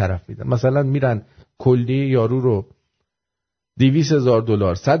چقدر به طرف میدن؟ مثلا میرن کلیه یارو رو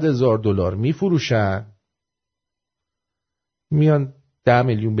 $200,000 $100,000 میفروشن، میان 10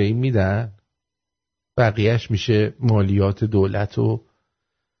 میلیون به این میدن، بقیهش میشه مالیات دولت و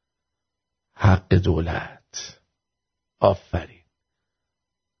حق دولت. آفرین.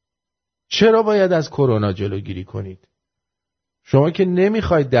 چرا باید از کرونا جلوگیری کنید؟ شما که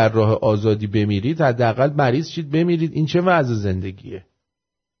نمیخواید در راه آزادی بمیرید، حداقل مریض شید بمیرید. این چه وضع زندگیه؟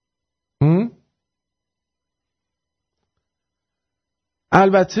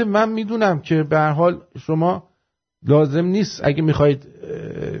 البته من میدونم که به هر حال شما لازم نیست اگه میخواید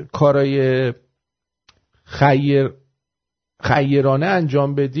کارای خیرانه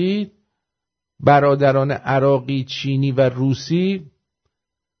انجام بدید. برادران عراقی، چینی و روسی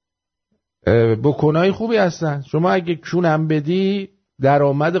بکنای خوبی هستن. شما اگه کونم بدی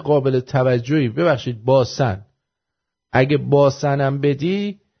درآمد قابل توجهی، ببخشید باسن، اگه باسنم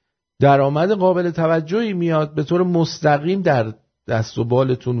بدی درآمد قابل توجهی میاد به طور مستقیم در دست و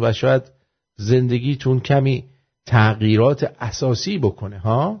بالتون و شاید زندگیتون کمی تغییرات اساسی بکنه.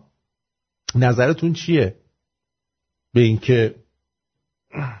 ها نظرتون چیه به این که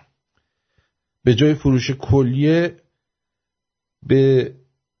به جای فروش کلیه به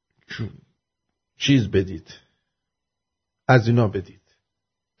چیز بدید، از اینا بدید،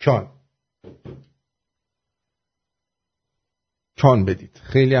 کان بدید؟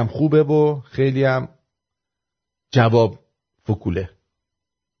 خیلی هم خوبه و خیلی هم جواب فکوله.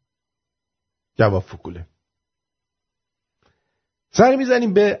 سری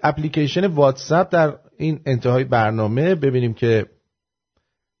میزنیم به اپلیکیشن واتساپ در این انتهای برنامه، ببینیم که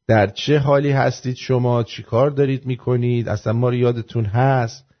در چه حالی هستید شما، چی کار دارید میکنید، اصلا ما رو یادتون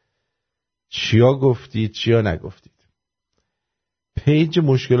هست، چیا گفتید چیا نگفتید. پیج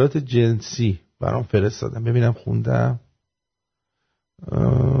مشکلات جنسی برام فرستادم، ببینم خوندم.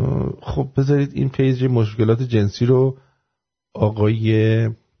 خب بذارید این پیج مشکلات جنسی رو آقای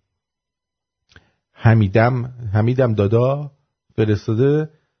حمیدم دادا فرستاده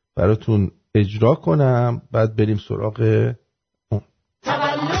براتون اجرا کنم، بعد بریم سراغ اون.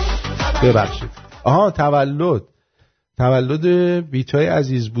 ببخشید تولد بیتای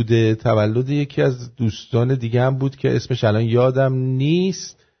عزیز بوده، تولد یکی از دوستان دیگه هم بود که اسمش الان یادم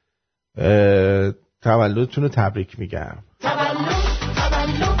نیست. تولدتون رو تبریک میگم. تولدت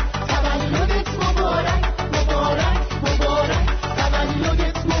مبارک.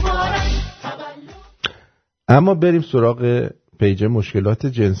 اما بریم سراغ پیج مشکلات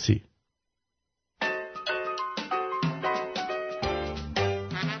جنسی.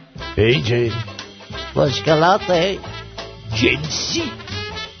 پیج مشکلات جنسی.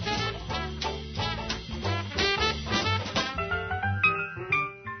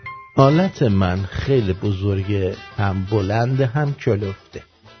 حالت من خیلی بزرگه، هم بلند هم کلفته.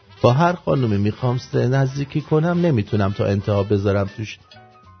 با هر خانومی میخوام نزدیکی کنم نمیتونم تا انتها بذارم توش.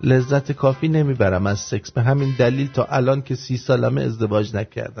 لذت کافی نمیبرم از سکس، به همین دلیل تا الان که 30 سالمه ازدواج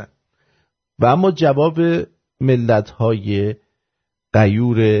نکردم. و اما جواب ملت‌های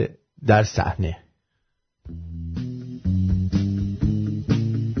غیور در صحنه.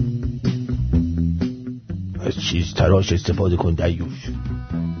 از چیز تراش استفاده کن دیوش.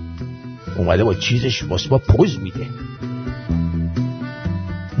 اومده با چیزش واسه ما پوز میده.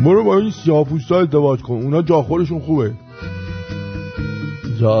 برو با این سیاه‌پوستا ازدواج کن، اونا جا خودشون خوبه.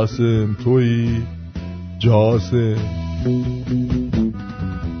 جاسم تویی جاسم.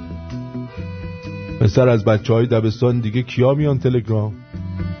 پسر از بچه‌های دبستان دیگه کیا میان تلگرام؟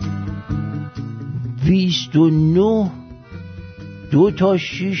 29 2 تا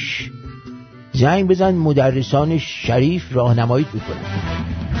 6 زنگ بزن مدرسان شریف راهنماییت میکنن.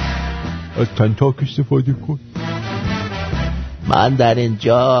 از تنتاک استفاده کن. من در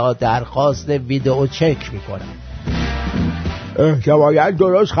اینجا درخواست ویدئو چک میکنم. احتمالاً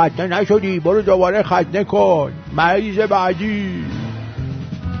درست ختنه نشدی، برو دوباره ختنه کن. مریض بعدی.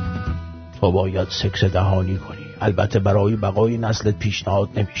 تو باید سکس دهانی کنی. البته برای بقای نسلت پیشنهاد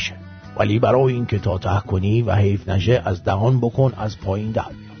نمیشه، ولی برای این که تا ته کنی و حیف نشه از دهان بکن، از پایین در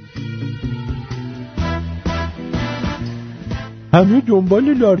بیاد. همه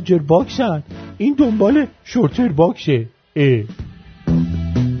دنبال لارجر باکسن، این دنبال شورتر باکسه.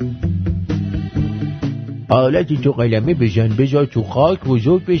 آلتی تو قلمه بزن بذار تو خاک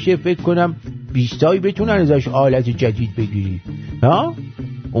بزرگ بشه، فکر کنم 20 تایی بتونن ازش آلت جدید بگیری. ها؟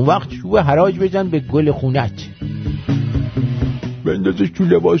 اون وقت شو حراج بزن به گل خونت. بندازش تو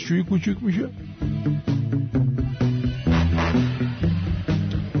لباسشویی کوچیک میشه.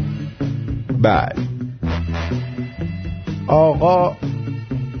 بله. آقا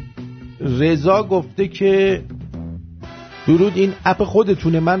رضا گفته که درود، این اپ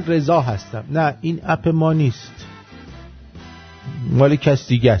خودتونه، من رضا هستم. نه این اپ ما نیست، مال کس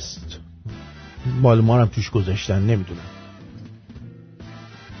دیگه است، مال ما هم توش گذاشتن، نمیدونم.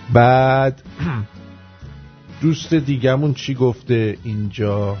 بعد دوست دیگمون چی گفته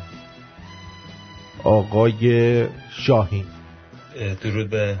اینجا؟ آقای شاهین. درود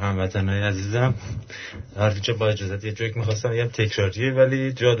به هموطنای عزیزم. هرچه با اجازت یه جوک می‌خواستم بگم، تکراریه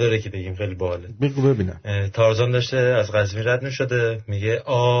ولی جا داره که بگیم، خیلی باحاله. بگو ببینم. تارزان داشته از قزوین رد می‌شده، میگه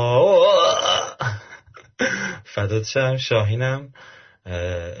فدات شم شاهینم،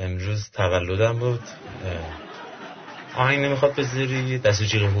 امروز تولدم بود، آهنگ نمیخواد بذاری، دست و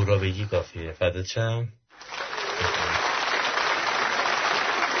جیغ هورا بگی کافیه. فدات شم.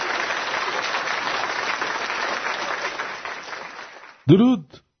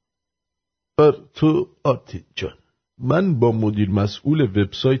 درود بر تو آرتین جان. من با مدیر مسئول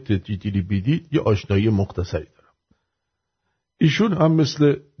وبسایت دیدیری بیدید یه آشنایی مختصری دارم. ایشون هم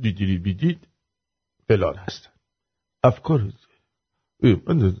مثل دیدیری بیدید فلان هستن. افکار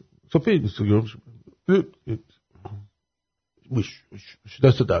من صفحه اینستاگرام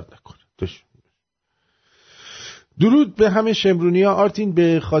دست درد نکنه. درود به همه شمرونی ها. آرتین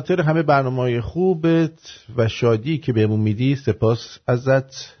به خاطر همه برنامه‌های خوبت و شادی که بهمون میدی سپاس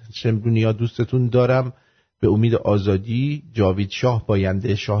ازت. شمرونی ها دوستتون دارم. به امید آزادی. جاوید شاه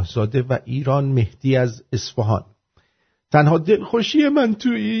باینده شاهزاده و ایران مهدی از اصفهان. تنها دلخوشی من تو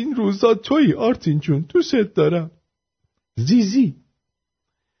این روزا تویی آرتین جون، دوست دارم. زیزی.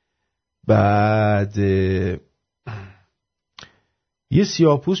 بعد یه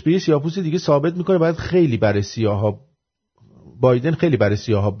سیاه‌پوست به یه سیاه‌پوست دیگه ثابت میکنه باید خیلی برای سیاها بایدن خیلی برای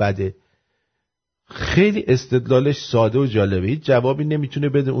سیاها بده. خیلی استدلالش ساده و جالبه، هیچ جوابی نمیتونه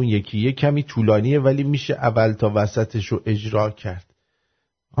بده. اون یکی یه کمی طولانیه ولی میشه اول تا وسطش رو اجرا کرد.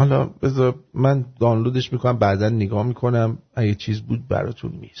 حالا بذار من دانلودش میکنم، بعداً نگاه میکنم، اگه چیز بود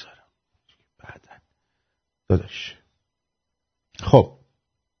براتون میذارم بعداً. داداش خب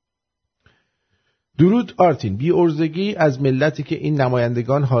درود آرتین. بی ارزگی از ملتی که این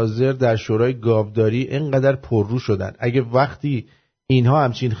نمایندگان حاضر در شورای گاوداری اینقدر پررو شدن. اگه وقتی اینها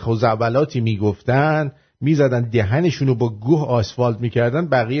همچین خزعبلاتی میگفتن میزدن دهنشونو با گوه آسفالت میکردن،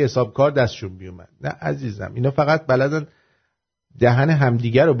 بقیه حسابکار دستشون بیومد. نه عزیزم، اینا فقط بلدن دهن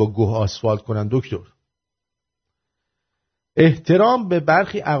همدیگر رو با گوه آسفالت کنن. دکتر احترام به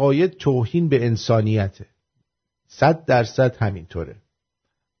برخی عقاید توهین به انسانیته، 100% همینطوره.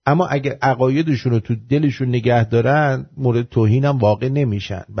 اما اگر عقایدشون رو تو دلشون نگه دارن مورد توهین هم واقع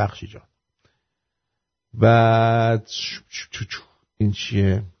نمیشن. بخشی جان. بعد این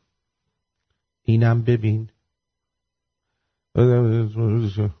چیه؟ اینم ببین.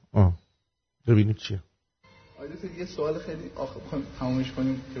 ببینیم چیه. آیده یه سوال خیلی بخوایم تمامش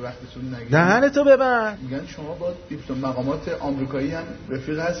کنیم که وقتتون نگیریم. دهنتو ببند. میگن شما با دیپلم مقامات آمریکایی هم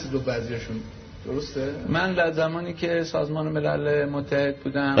رفیق هستید و بعضیاشون، درسته؟ من در زمانی که سازمان ملل متحد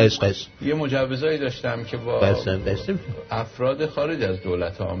بودم یه مجوزایی داشتم که با افراد خارج از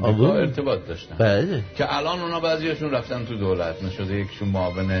دولت آمریکا ارتباط داشتم که الان اونا بعضیاشون رفتن تو دولت، نشده یکشون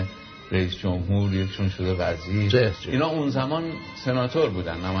معاون رئیس جمهور، یکشون شده وزیر. اینا اون زمان سناتور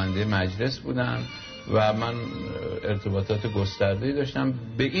بودن، نماینده مجلس بودن و من ارتباطات گسترده‌ای داشتم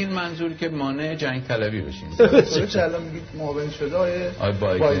به این منظور که مانع جنگ طلبی بشیم. چه الان میگید معاون شده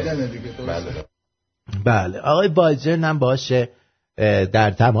آقای بایدن دیگه. بله آقای بایدن هم باشه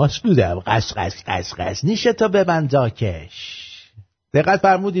در تماس بودم. قش نیشه تا ببند جاکش. دقت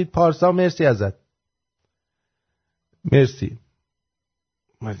فرمودید پارسا، مرسی ازت، مرسی.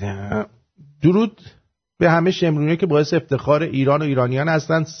 درود به همه شمرونی‌ها که باعث افتخار ایران و ایرانیان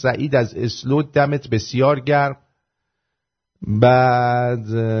هستند. سعید از اسلو، دمت بسیار گرم.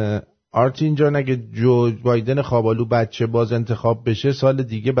 بعد آرتین جان اگه جو بایدن خوابالو بچه باز انتخاب بشه سال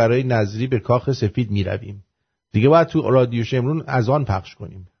دیگه برای نظری به کاخ سفید میرویم. دیگه باید تو رادیو شمرون از آن پخش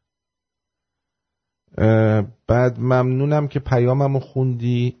کنیم. بعد ممنونم که پیاممو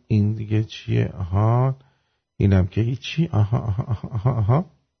خوندی. این دیگه چیه؟ آها اینم که هیچی. آها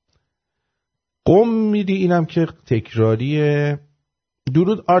قم میری. اینم که تکراریه.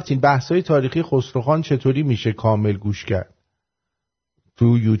 درود آرتین، بحثای تاریخی خسروخان چطوری میشه کامل گوش کرد؟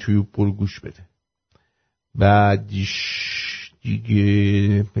 تو یوتیوب برو گوش بده. بعدش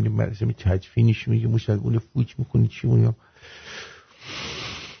دیگه بریم مرسمی تدفینش میگه مشتگونه فوچ میکنی چی مونیم.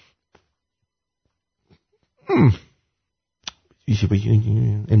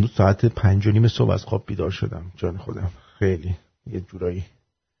 امروز ساعت 5:30 صبح از خواب بیدار شدم. جان خودم خیلی یه جورایی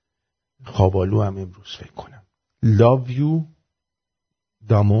خوابالو هم امروز فکر کنم. Love you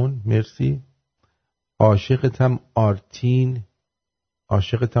دامون، مرسی. عاشقتم آرتین.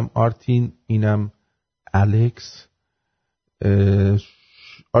 اینم الکس.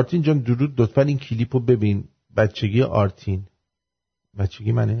 آرتین جان درود، لطفا این کلیپو ببین. بچگی آرتین.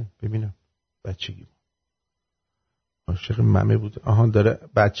 بچگی منه؟ ببینم. بچگی عاشق ممه بود. آها داره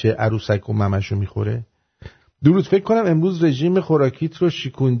بچه عروسک و ممشو میخوره. درود، فکر کنم امروز رژیم خوراکیت رو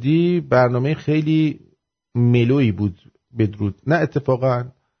شکوندی. برنامه خیلی ملویی بود. بدرود. نه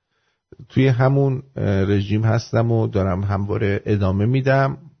اتفاقا توی همون رژیم هستم و دارم همواره ادامه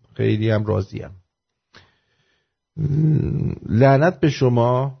میدم. خیلی هم راضیم. لعنت به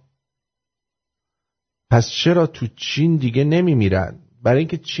شما. پس چرا تو چین دیگه نمیمیرن؟ برای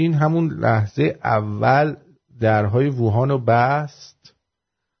اینکه چین همون لحظه اول درهای ووهان رو بست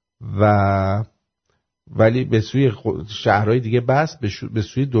و ولی به سوی شهرهای دیگه بست، به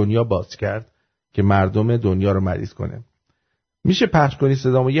سوی دنیا باز کرد که مردم دنیا رو مریض کنه. میشه پخش کنی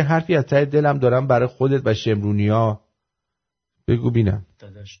صدامو؟ یه حرفی از ته دلم دارم برای خودت و شمرونیا. بگو بینم.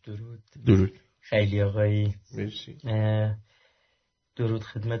 داداش درود. خیلی آقایی. مرسی. درود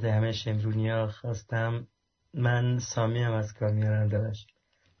خدمت همه شمرونیا. خواستم من سامی هم از کار میارم داداش.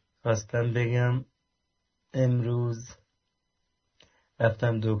 خواستم بگم امروز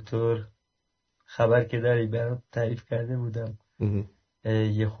رفتم دکتر. خبر که داری برات تعریف کرده بودم.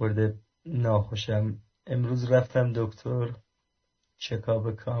 یه خورده ناخوشم. امروز رفتم دکتر،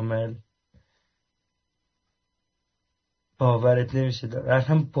 چکاپ کامل. باورت نمیشه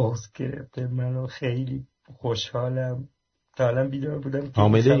دارم باز گرفته. منو خیلی خوشحالم. تا الان بیدار بودم که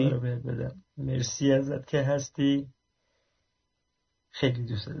خبر رو بهت بدم. مرسی ازت که هستی. خیلی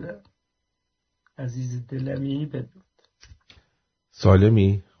دوست دارم عزیز دلمی. بدرود.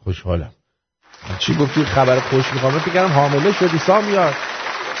 سالمی؟ خوشحالم. چی گفتی؟ خبر خوش میخوام. فکر کردم حامله شدی سامیار.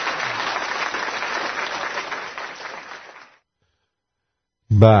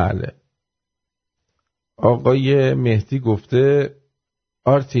 بله. آقای مهدی گفته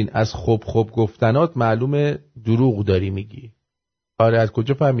آرتین از خوب گفتنات معلومه دروغ داری میگی. آره از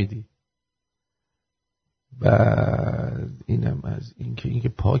کجا فهمیدی؟ بعد اینم از اینکه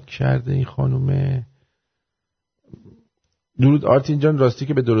پاک کرده این خانومه. درود آرتین جان، راستی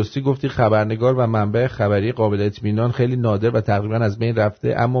که به درستی گفتی خبرنگار و منبع خبری قابل اطمینان خیلی نادر و تقریبا از بین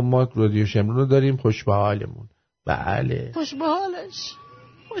رفته، اما ما رادیو شمرون رو داریم. خوش به حالمون. بله خوش به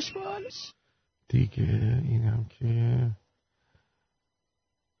حالش دیگه. اینم که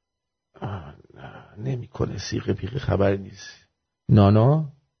نمی کنه سیغه پیغه خبری نیست. نانا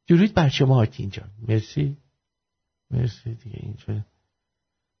درود بر شما آرتین جان. مرسی دیگه. اینجا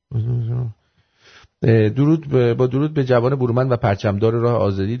درود به جوان برومند و پرچمدار راه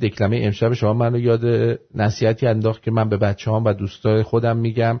آزادی. دکلمه امشب شما منو یاد نصیحتی انداخت که من به بچه‌هام و دوستای خودم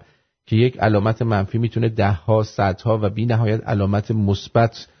میگم که یک علامت منفی میتونه 10 100 و بی نهایت علامت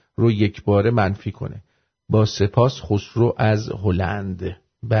مثبت رو یک باره منفی کنه. با سپاس، خسرو از هلند.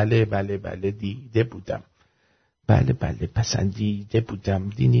 بله دیده بودم. بله پسندیده بودم.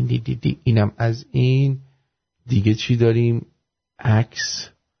 دی اینم از این. دیگه چی داریم؟ عکس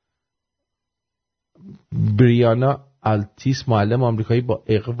بریانا آلتیس، معلم آمریکایی با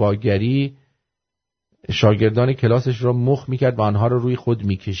اغواگری شاگردان کلاسش را مخ میکرد و آنها را روی خود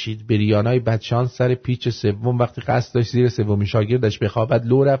میکشید. بریانای بدشانس سر پیچ سوم وقتی قصد داشت زیر سومین شاگردش بخوابد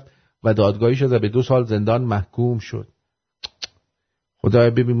لو رفت و دادگاهی شد و به 2 سال زندان محکوم شد. خدایا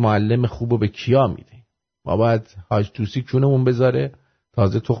ببین معلم خوبو به کیا میده. ما باید حاج توسی کونمون بذاره،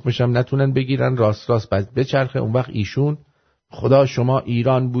 تازه تخمش هم نتونن بگیرن، راست بعد بچرخه. اون وقت ایشون خدا شما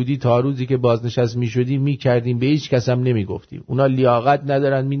ایران بودی تا روزی که بازنشست میشدی میکردیم، به هیچ کس هم نمیگفتیم. اونا لیاقت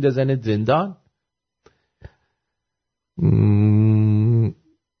ندارن میندازن زندان.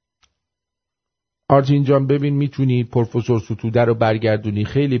 آرتین جان ببین میتونی پروفسور ستوده رو برگردونی،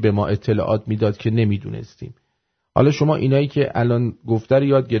 خیلی به ما اطلاعات میداد که نمیدونستیم. حالا شما اینایی که الان گفته رو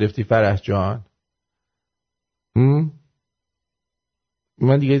یاد گرفتی فرح جان؟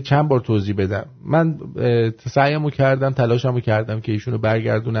 من دیگه چند بار توضیح بدم. من سعیمو کردم، تلاشمو کردم که ایشونو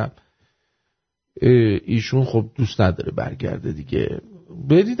برگردونم. ایشون خب دوست نداره برگرده دیگه.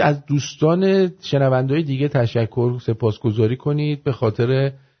 برید از دوستان شنونده‌های دیگه تشکر سپاسگزاری کنید به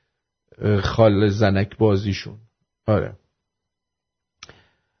خاطر خال زنک بازیشون. آره،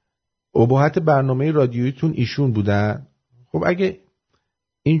 اباحت برنامه رادیویتون ایشون بودن. خب اگه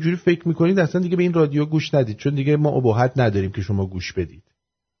اینجوری فکر میکنید اصلا دیگه به این رادیو گوش ندید، چون دیگه ما اباحت نداریم که شما گوش بدید.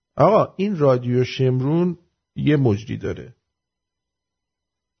 آقا این رادیو شمرون یه مجری داره،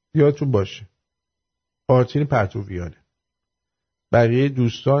 یادتون باشه، آرتین پرتویانه. بقیه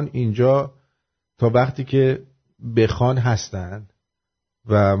دوستان اینجا تا وقتی که بخوان هستن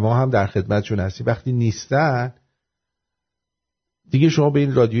و ما هم در خدمتشون هستیم. وقتی نیستن دیگه شما به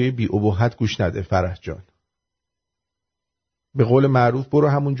این رادیوی بی اباحت گوش نده فرح جان. به قول معروف برو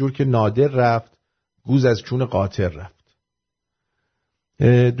همون جور که نادر رفت، گوز از چون قاطر رفت.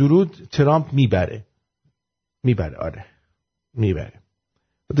 درود. ترامپ میبره. آره میبره.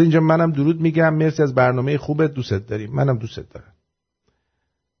 اینجا منم درود میگم، مرسی از برنامه خوبت، دوست داریم. منم دوست دارم.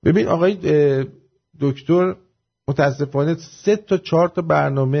 ببین آقای دکتر متاسفانه 3 تا 4 تا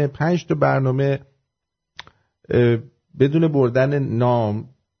برنامه 5 تا برنامه بدون بردن نام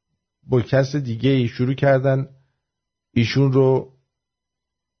با کس دیگه شروع کردن ایشون رو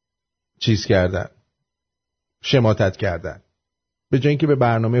چیز کردن، شماتت کردن، به جای اینکه به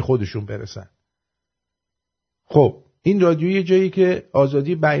برنامه خودشون برسن. خب این رادیو یه جایی که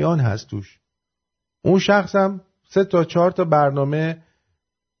آزادی بیان هست توش. اون شخص هم 3 تا 4 تا برنامه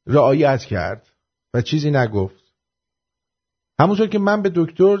رعایت کرد و چیزی نگفت. همونطور که من به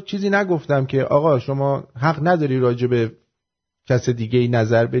دکتر چیزی نگفتم که آقا شما حق نداری راجع به کس دیگه ای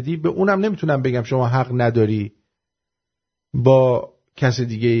نظر بدی، به اونم نمیتونم بگم شما حق نداری با کس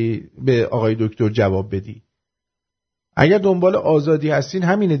دیگه به آقای دکتر جواب بدی. اگر دنبال آزادی هستین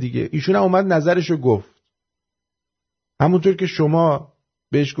همینه دیگه. ایشون هم اومد نظرشو گفت. همونطور که شما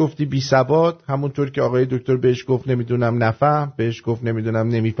بهش گفتی بی سواد، همونطور که آقای دکتر بهش گفت نمیدونم نفهم، بهش گفت نمیدونم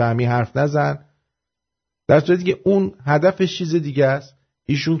نمیفهمی حرف نزن. در صورتی که اون هدفش چیز دیگه است،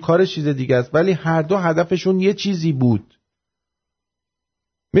 ایشون کارش چیز دیگه است، ولی هر دو هدفشون یه چیزی بود.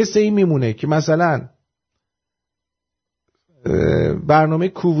 مثل این میمونه که مثلا برنامه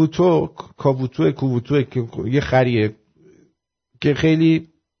کوووتو که یه خریه که خیلی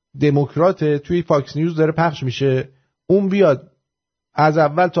دموکراته، توی فاکس نیوز داره پخش میشه، اون بیاد از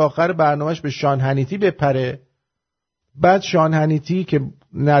اول تا آخر برنامهش به شان هنیتی بپره، بعد شان هنیتی که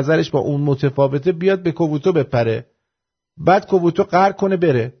نظرش با اون متفاوته بیاد به کوووتو بپره، بعد کوووتو قهر کنه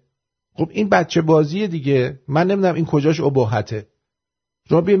بره. خب این بچه بازیه دیگه. من نمیدونم این کجاش اباحته.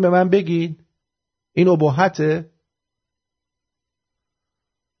 شما بیاین به من بگین این اباحته؟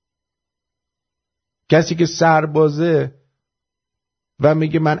 کسی که سربازه و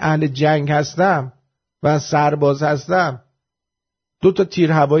میگه من اهل جنگ هستم و سرباز هستم، 2 تا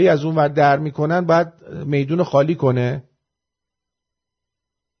تیر هوایی از اون ور در میکنن، بعد میدون خالی کنه؟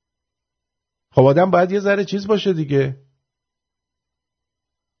 خب آدم باید یه ذره چیز باشه دیگه،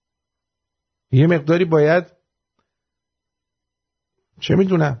 یه مقداری باید چه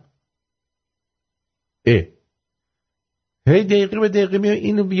میدونم هی دقیقه به دقیقه میاد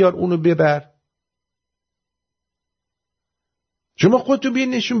اینو بیار اونو ببر. شما خودتون بیاین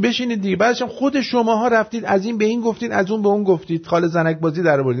نشون بشینید دیگه. بعدش خود شماها رفتید از این به این گفتید، از اون به اون گفتید، خال زنک بازی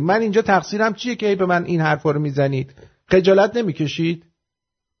در آوردید. من اینجا تقصیرم چیه که به من این حرفا رو میزنید؟ خجالت نمیکشید؟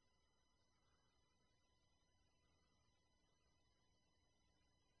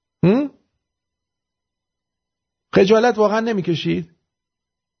 خجالت واقعا نمیکشید؟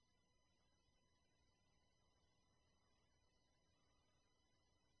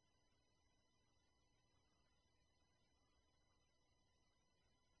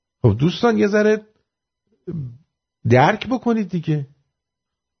 خب دوستان یه ذره درک بکنید دیگه.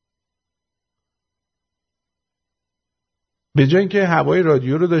 به جای اینکه هوای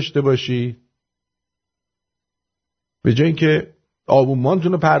رادیو رو داشته باشی، به جای اینکه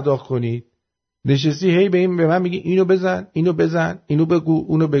آبونمانتون رو پرداخت کنید، نشستی هی به من میگی اینو بزن، اینو بزن، اینو بگو،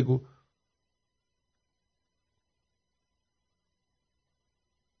 اونو بگو.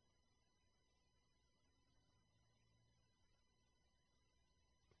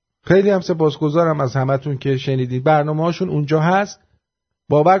 خیلی هم سپاسگزارم از همتون که شنیدید. برنامه‌هاشون اونجا هست.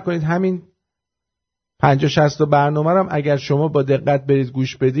 باور کنید همین 50-60 تا برنامه رو اگر شما با دقت برید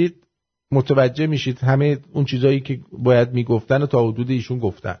گوش بدید متوجه میشید همه اون چیزایی که باید میگفتن و تا حدود ایشون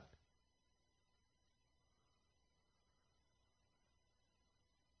گفتن.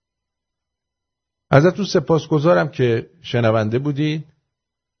 ازتون سپاسگزارم که شنونده بودید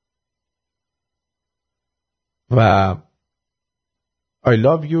و I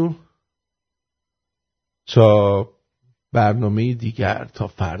love you. تا برنامه دیگر، تا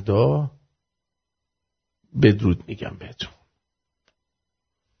فردا، بدرود میگم بهتون.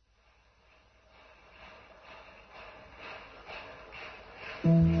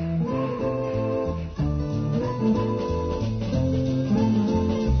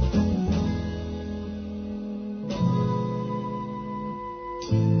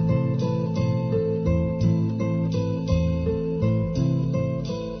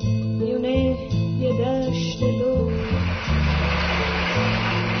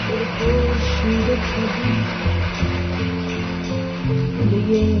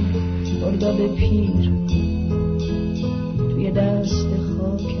 مرداب پیر توی دست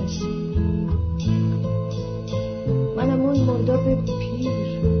خاک اسیر، منم اون مرداب پیر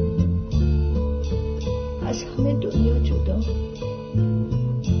از همه دنیا جدا،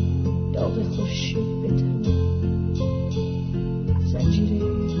 داغ خورشید به تنم، زنجیر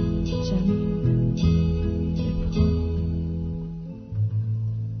زمین به پا.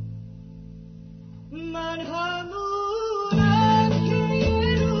 من همونم که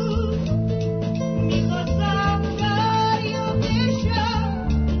یه روز میخواستم دریا بشم،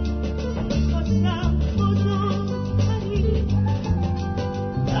 میخواستم بزرگترین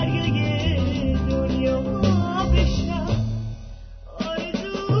دریای دنیا بشم.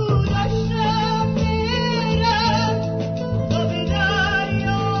 آرزو داشتم برم تا به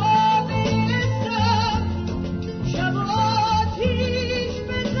دریا برسم، شب آتیش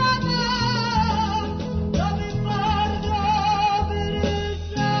بزنم تا به فردا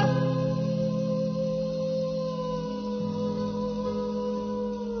برسم.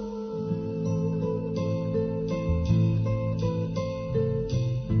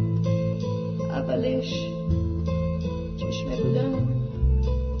 اولش چشمه بودم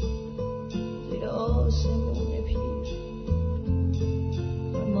زیر آسمون پیر،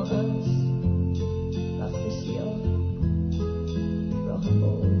 اما از وقت سیاه راهم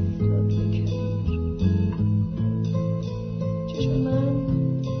افتاد به کویر. چشم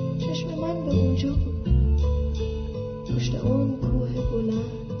من به اونجا بود، پشت اون کوه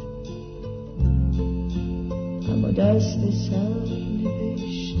بلند، اما دست سر